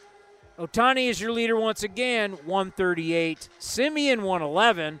 Ohtani is your leader once again, 138. Simeon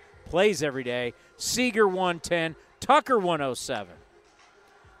 111, plays every day. Seager 110. Tucker 107.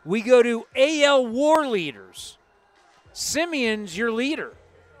 We go to AL WAR leaders. Simeon's your leader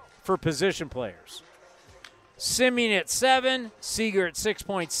for position players. Simeon at 7, Seager at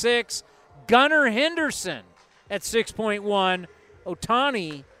 6.6, Gunnar Henderson at 6.1,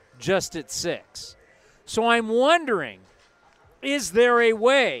 Ohtani just at 6. So I'm wondering, is there a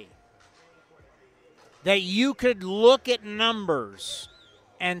way that you could look at numbers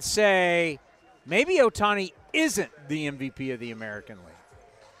and say, maybe Ohtani isn't the MVP of the American League?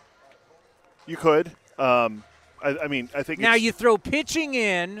 You could. I mean, I think now you throw pitching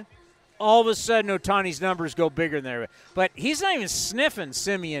in, all of a sudden Ohtani's numbers go bigger than there. But he's not even sniffing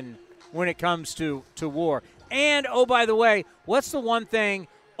Simeon when it comes to WAR. And, oh, by the way, what's the one thing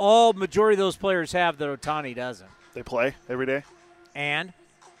majority of those players have that Ohtani doesn't? They play every day. And?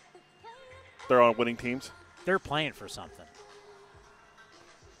 They're on winning teams. They're playing for something.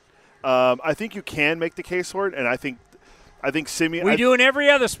 I think you can make the case for it, and I think I think Simeon. We do in every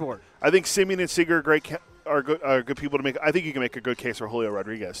other sport. I think Simeon and Seager are good people to make. I think you can make a good case for Julio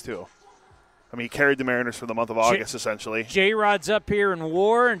Rodriguez too. I mean, he carried the Mariners for the month of August, essentially. J-Rod's up here in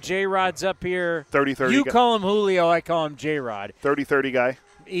WAR, and J-Rod's up here. 30-30. You call him Julio, I call him J-Rod. 30-30 guy.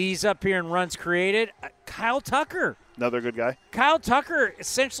 He's up here in runs created. Kyle Tucker. Another good guy. Kyle Tucker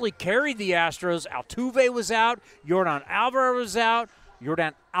essentially carried the Astros. Altuve was out. Jordan Alvarez was out.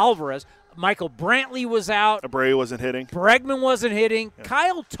 Michael Brantley was out. Abreu wasn't hitting. Bregman wasn't hitting. Yeah.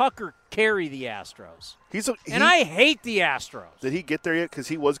 Kyle Tucker carried the Astros. And I hate the Astros. Did he get there yet? Because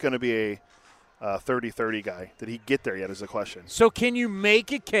he was going to be a 30-30 guy. Did he get there yet is the question. So can you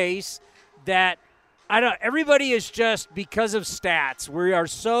make a case that everybody is just because of stats.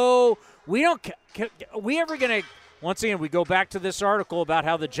 Once again, we go back to this article about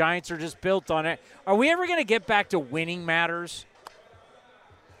how the Giants are just built on it. Are we ever going to get back to winning matters?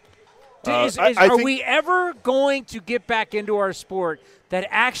 Are we ever going to get back into our sport that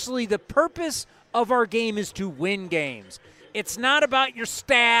actually the purpose of our game is to win games? It's not about your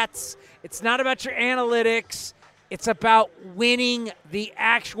stats. It's not about your analytics. It's about winning the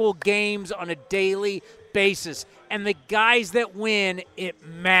actual games on a daily basis. And the guys that win, it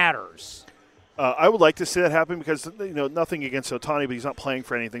matters. I would like to see that happen because, nothing against Ohtani, but he's not playing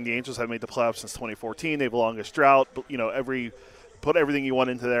for anything. The Angels have made the playoffs since 2014. They have the longest drought. But, put everything you want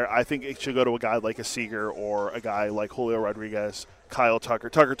into there. I think it should go to a guy like a Seager or a guy like Julio Rodriguez, Kyle Tucker.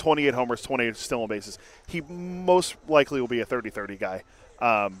 Tucker, 28 homers, 28 stolen bases. He most likely will be a 30-30 guy.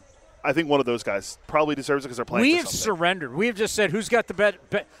 I think one of those guys probably deserves it because they're playing. We have surrendered. We have just said who's got the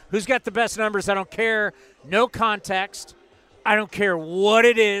best numbers. I don't care. No context. I don't care what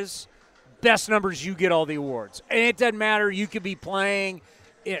it is. Best numbers, you get all the awards, and it doesn't matter. You could be playing,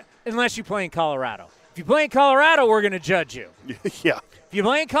 unless you play in Colorado. If you play in Colorado, we're going to judge you. Yeah. If you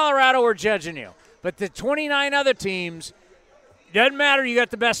play in Colorado, we're judging you. But the 29 other teams, doesn't matter. You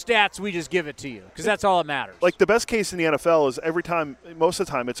got the best stats. We just give it to you because that's all that matters. Like the best case in the NFL is most of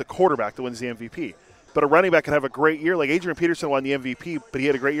the time, it's a quarterback that wins the MVP. But a running back can have a great year. Like Adrian Peterson won the MVP, but he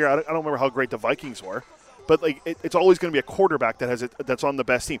had a great year. I don't remember how great the Vikings were. But it's always going to be a quarterback that's on the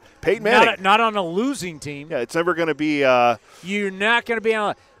best team. Peyton Manning. Not on a losing team. Yeah, it's never going to be. You're not going to be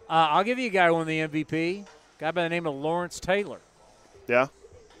on. I'll give you a guy who won the MVP. A guy by the name of Lawrence Taylor. Yeah.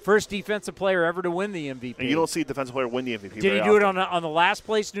 First defensive player ever to win the MVP. And you don't see a defensive player win the MVP. Did he do it on the last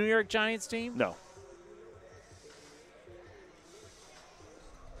place New York Giants team? No.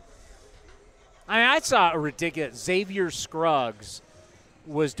 I saw a ridiculous. Xavier Scruggs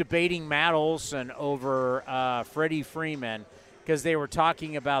was debating Matt Olson over Freddie Freeman because they were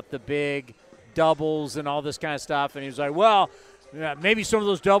talking about the big doubles and all this kind of stuff. And he was like, well, maybe some of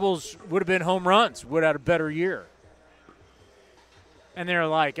those doubles would have been home runs, would have had a better year. And they're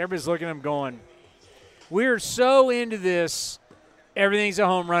like, everybody's looking at him going, we're so into this, everything's a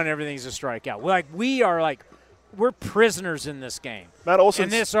home run, everything's a strikeout. We're prisoners in this game. Matt Olson. In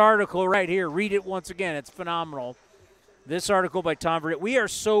this article right here, read it once again. It's phenomenal. This article by Tom Verdett. We are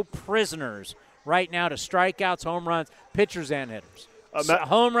so prisoners right now to strikeouts, home runs, pitchers and hitters.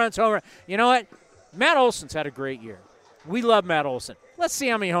 Home runs. You know what? Matt Olson's had a great year. We love Matt Olson. Let's see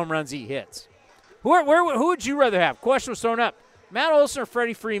how many home runs he hits. Who would you rather have? Question was thrown up. Matt Olson or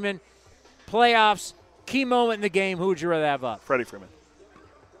Freddie Freeman? Playoffs, key moment in the game. Who would you rather have up? Freddie Freeman.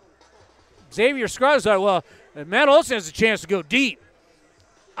 Xavier Scruggs like, well, Matt Olson has a chance to go deep.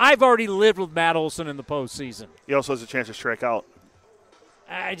 I've already lived with Matt Olson in the postseason. He also has a chance to strike out.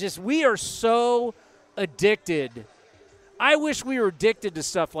 We are so addicted. I wish we were addicted to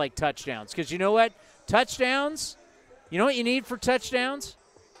stuff like touchdowns because you know what? Touchdowns, you know what you need for touchdowns?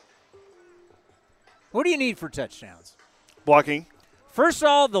 What do you need for touchdowns? Blocking. First of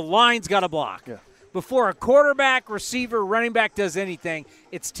all, the line's got to block. Yeah. Before a quarterback, receiver, running back does anything,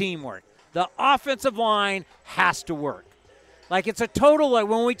 it's teamwork. The offensive line has to work. Like it's a total,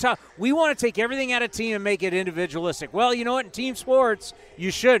 when we talk, we want to take everything out of team and make it individualistic. Well, you know what? In team sports,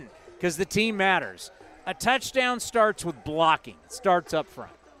 you shouldn't because the team matters. A touchdown starts with blocking. It starts up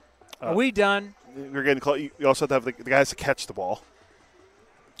front. Are we done? You're getting close. You also have to have the guys to catch the ball.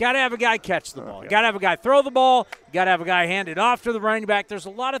 Got to have a guy catch the ball. Got to have a guy throw the ball. Got to have a guy hand it off to the running back. There's a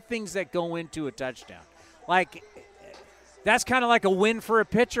lot of things that go into a touchdown. Like that's kind of like a win for a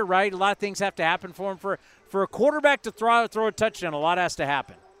pitcher, right? A lot of things have to happen for him. For a quarterback to throw a touchdown, a lot has to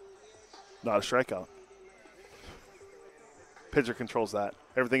happen. Not a strikeout. Pitcher controls that.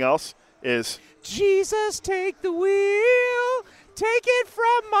 Everything else is Jesus, take the wheel. Take it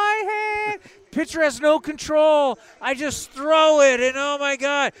from my hand. Pitcher has no control. I just throw it, and oh, my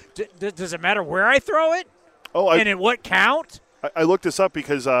God. Does it matter where I throw it? And in what count? I looked this up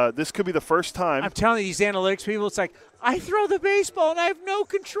because this could be the first time. I'm telling you, these analytics people, it's like, I throw the baseball and I have no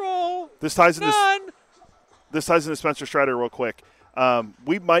control. This ties None. This ties into Spencer Strider real quick.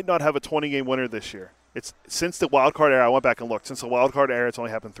 We might not have a 20-game winner this year. It's since the wild card era. I went back and looked. Since the wild card era, it's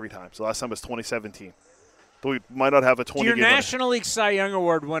only happened 3 times. The last time was 2017. But we might not have a 20-game winner. Your National League Cy Young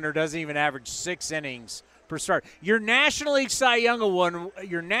Award winner doesn't even average 6 innings per start. Your National League Cy Young Award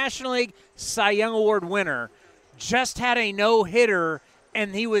winner just had a no-hitter,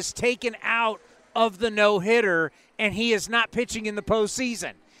 and he was taken out of the no-hitter, and he is not pitching in the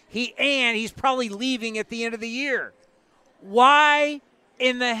postseason. He's probably leaving at the end of the year. Why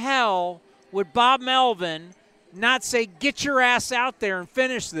in the hell would Bob Melvin not say, get your ass out there and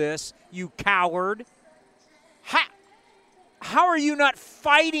finish this, you coward? How are you not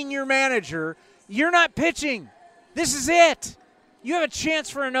fighting your manager? You're not pitching. This is it. You have a chance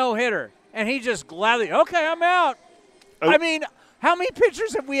for a no-hitter. And he just gladly, okay, I'm out. I mean, how many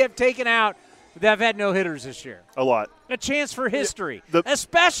pitchers have we taken out that have had no-hitters this year? A lot. A chance for history,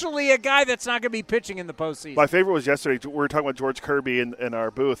 especially a guy that's not going to be pitching in the postseason. My favorite was yesterday. We were talking about George Kirby in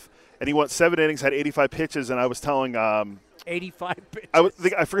our booth, and he went 7 innings, had 85 pitches, and I was telling 85 pitches.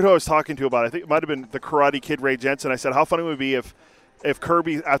 I forget who I was talking to about it. I think it might have been the Karate Kid Ray Jensen. I said, how funny would it be if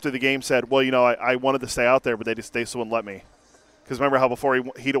Kirby, after the game, said, well, I wanted to stay out there, but they just wouldn't let me. Because remember how before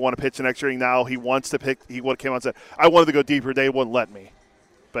he didn't want to pitch the next inning, now he wants to pick. He came out and said, I wanted to go deeper. They wouldn't let me.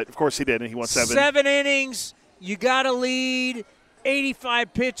 But, of course, he did, and he won 7. 7 innings. You got to lead.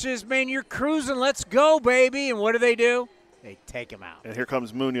 85 pitches. Man, you're cruising. Let's go, baby. And what do? They take him out. And here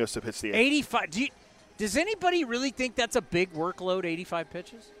comes Munoz to pitch the 8th. 85. Does anybody really think that's a big workload, 85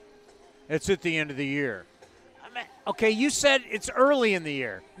 pitches? It's at the end of the year. Okay, you said it's early in the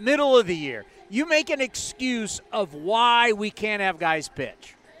year, middle of the year. You make an excuse of why we can't have guys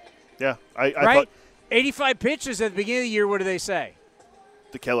pitch. Yeah. I right? thought 85 pitches at the beginning of the year, what do they say?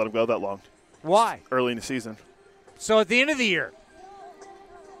 They can't let him go that long. Why? It's early in the season. So at the end of the year.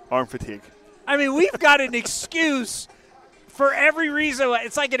 Arm fatigue. I mean, we've got an excuse for every reason.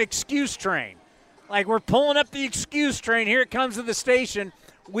 It's like an excuse train. Like we're pulling up the excuse train. Here it comes to the station.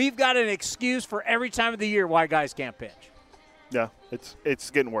 We've got an excuse for every time of the year why guys can't pitch. Yeah, it's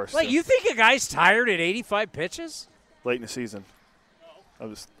getting worse. Like, you think a guy's tired at 85 pitches? Late in the season. I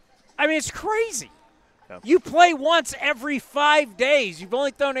mean, it's crazy. Yeah. You play once every 5 days. You've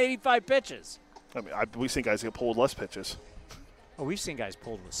only thrown 85 pitches. I mean, we've seen guys get pulled less pitches. Oh, we've seen guys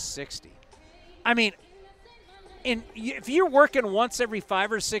pulled with 60. I mean, if you're working once every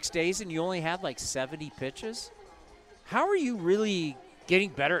 5 or 6 days and you only had like 70 pitches, how are you really getting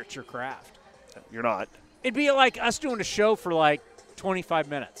better at your craft? You're not. It'd be like us doing a show for like 25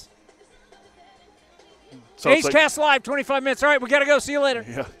 minutes. So A's Cast Live, 25 minutes. All right, we got to go. See you later.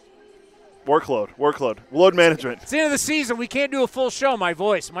 Yeah. Workload. Load management. It's the end of the season. We can't do a full show. My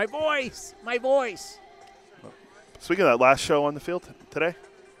voice. Speaking of that last show on the field today.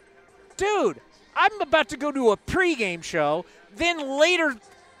 Dude, I'm about to go to a pregame show. Then later,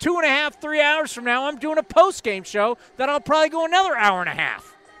 2.5, 3 hours from now, I'm doing a postgame show that I'll probably go another hour and a half.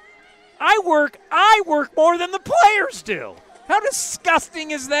 I work more than the players do. How disgusting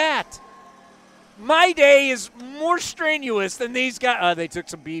is that? My day is more strenuous than these guys. They took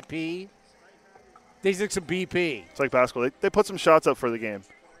some BP. It's like basketball. They put some shots up for the game.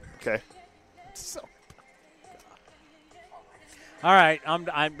 Okay. All right, I'm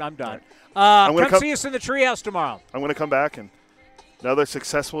done. Come see us in the treehouse tomorrow. I'm going to come back and another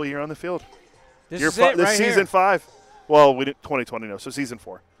successful year on the field. This is it right season here. 5. Well, we did 2020 no, so season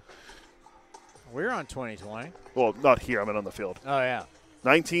 4. We're on 2020. Well, not here. I mean on the field. Oh yeah.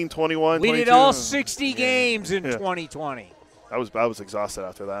 19, 21, we 22. did all 60 games in 2020. I was exhausted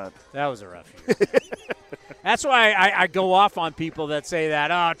after that. That was a rough year. That's why I go off on people that say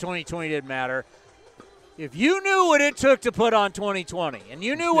that 2020 didn't matter. If you knew what it took to put on 2020, and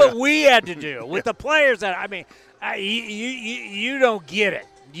you knew what we had to do with the players, you don't get it.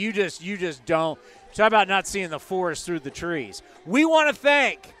 You just don't. Talk about not seeing the forest through the trees. We want to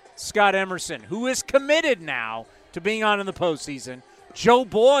thank Scott Emerson, who is committed now to being on in the postseason. Joe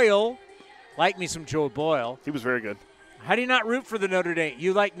Boyle, like me some Joe Boyle. He was very good. How do you not root for the Notre Dame?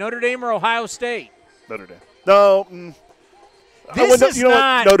 You like Notre Dame or Ohio State? Notre Dame. No.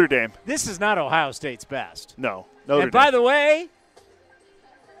 Notre Dame. This is not Ohio State's best. No. Notre and Dame. By the way,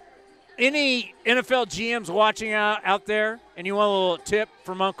 any NFL GMs watching out there, and you want a little tip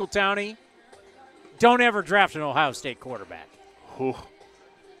from Uncle Townie, don't ever draft an Ohio State quarterback. Ooh.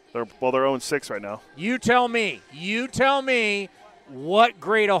 They're 0-6 right now. You tell me what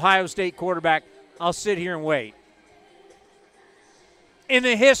great Ohio State quarterback. I'll sit here and wait. In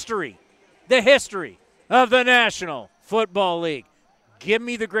the history of the National Football League, give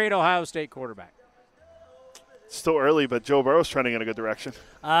me the great Ohio State quarterback. Still early, but Joe Burrow's trending in a good direction.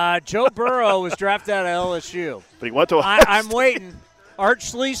 Joe Burrow was drafted out of LSU. But he went to Ohio I'm State. waiting. Art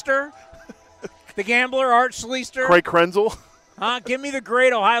Schleister, the gambler, Art Schleister. Craig Krenzel. Give me the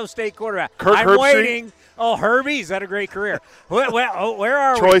great Ohio State quarterback. Kirk I'm Herbstreit. waiting. Oh, Herbie's had a great career. Where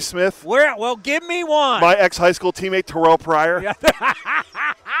are Troy we? Smith. Well, give me one. My ex-high school teammate, Terrell Pryor.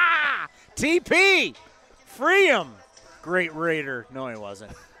 TP. Free him. Great Raider. No, he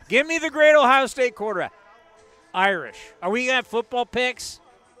wasn't. Give me the great Ohio State quarterback. Irish. Are we going to have football picks?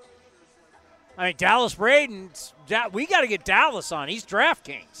 I mean, Dallas Braden, we got to get Dallas on. He's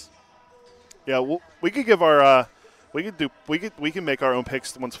DraftKings. Yeah, we could give our we can make our own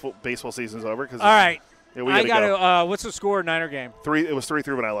picks once baseball season's over. All right. Yeah, we I got go. to. What's the score? Niner game. 3. It was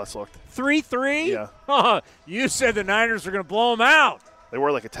 3-3 when I last looked. 3-3. Yeah. Oh, you said the Niners are going to blow them out. They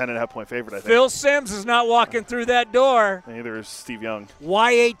were like a 10.5-point favorite. I think. Phil Simms is not walking through that door. Neither is Steve Young.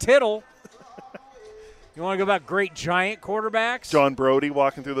 Y.A. Tittle. You want to go about great giant quarterbacks? John Brody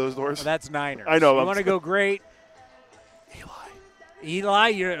walking through those doors. Oh, that's Niners. I know. You want to go great?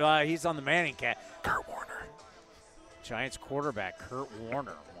 Eli, he's on the Manning cat. Kurt Warner. Giants quarterback, Kurt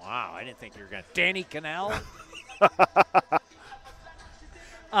Warner. Wow, I didn't think you were going to. Danny Cannell.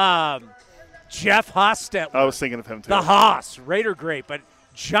 Jeff Hostetler. I was thinking of him, too. The Haas. Raider great, but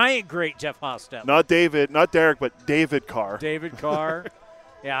giant great Jeff Hostetler. Not Derek, but David Carr. David Carr.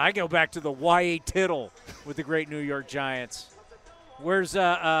 Yeah, I go back to the Y.A. Tittle with the great New York Giants. Where's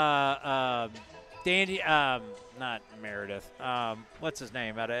Danny? Not Meredith. What's his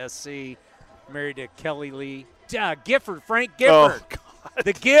name out of SC? Married to Kelly Lee. Gifford. Frank Gifford. Oh, God.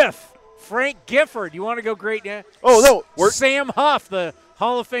 The Giff. Frank Gifford. You want to go great? Oh no. Sam Huff, the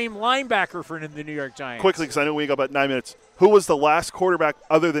Hall of Fame linebacker for the New York Giants. Quickly, because I know we got about 9 minutes. Who was the last quarterback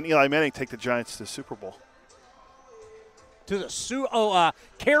other than Eli Manning take the Giants to the Super Bowl?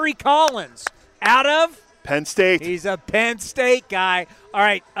 Kerry Collins out of Penn State. He's a Penn State guy. All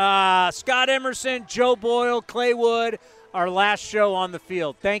right, Scott Emerson, Joe Boyle, Clay Wood, our last show on the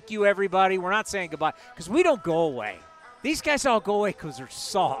field. Thank you, everybody. We're not saying goodbye because we don't go away. These guys all go away because they're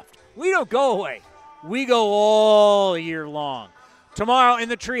soft. We don't go away. We go all year long. Tomorrow in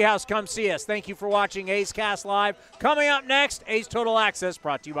the Treehouse, come see us. Thank you for watching A's Cast Live. Coming up next, A's Total Access,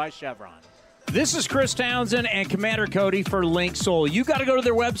 brought to you by Chevron. This is Chris Townsend and Commander Cody for Linksoul. You got to go to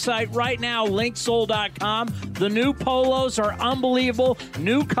their website right now, linksoul.com. The new polos are unbelievable.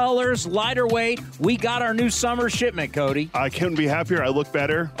 New colors, lighter weight. We got our new summer shipment, Cody. I couldn't be happier. I look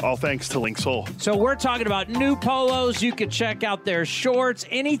better, all thanks to Linksoul. So we're talking about new polos. You can check out their shorts.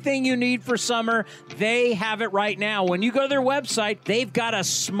 Anything you need for summer, they have it right now. When you go to their website, they've got a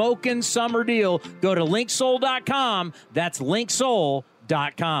smoking summer deal. Go to linksoul.com. That's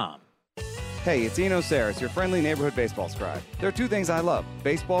linksoul.com. Hey, it's Eno Saris, your friendly neighborhood baseball scribe. There are two things I love,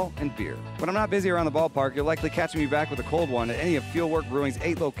 baseball and beer. When I'm not busy around the ballpark, you're likely catching me back with a cold one at any of Fieldwork Brewing's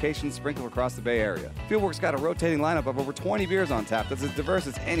 8 locations sprinkled across the Bay Area. Fieldwork's got a rotating lineup of over 20 beers on tap that's as diverse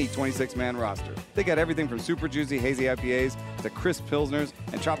as any 26-man roster. They got everything from super juicy hazy IPAs to crisp pilsners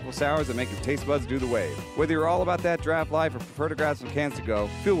and tropical sours that make your taste buds do the wave. Whether you're all about that draft life or prefer to grab some cans to go,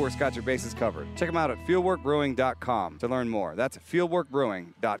 Fieldwork's got your bases covered. Check them out at fieldworkbrewing.com to learn more. That's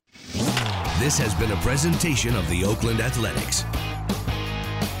fieldworkbrewing.com. This has been a presentation of the Oakland Athletics.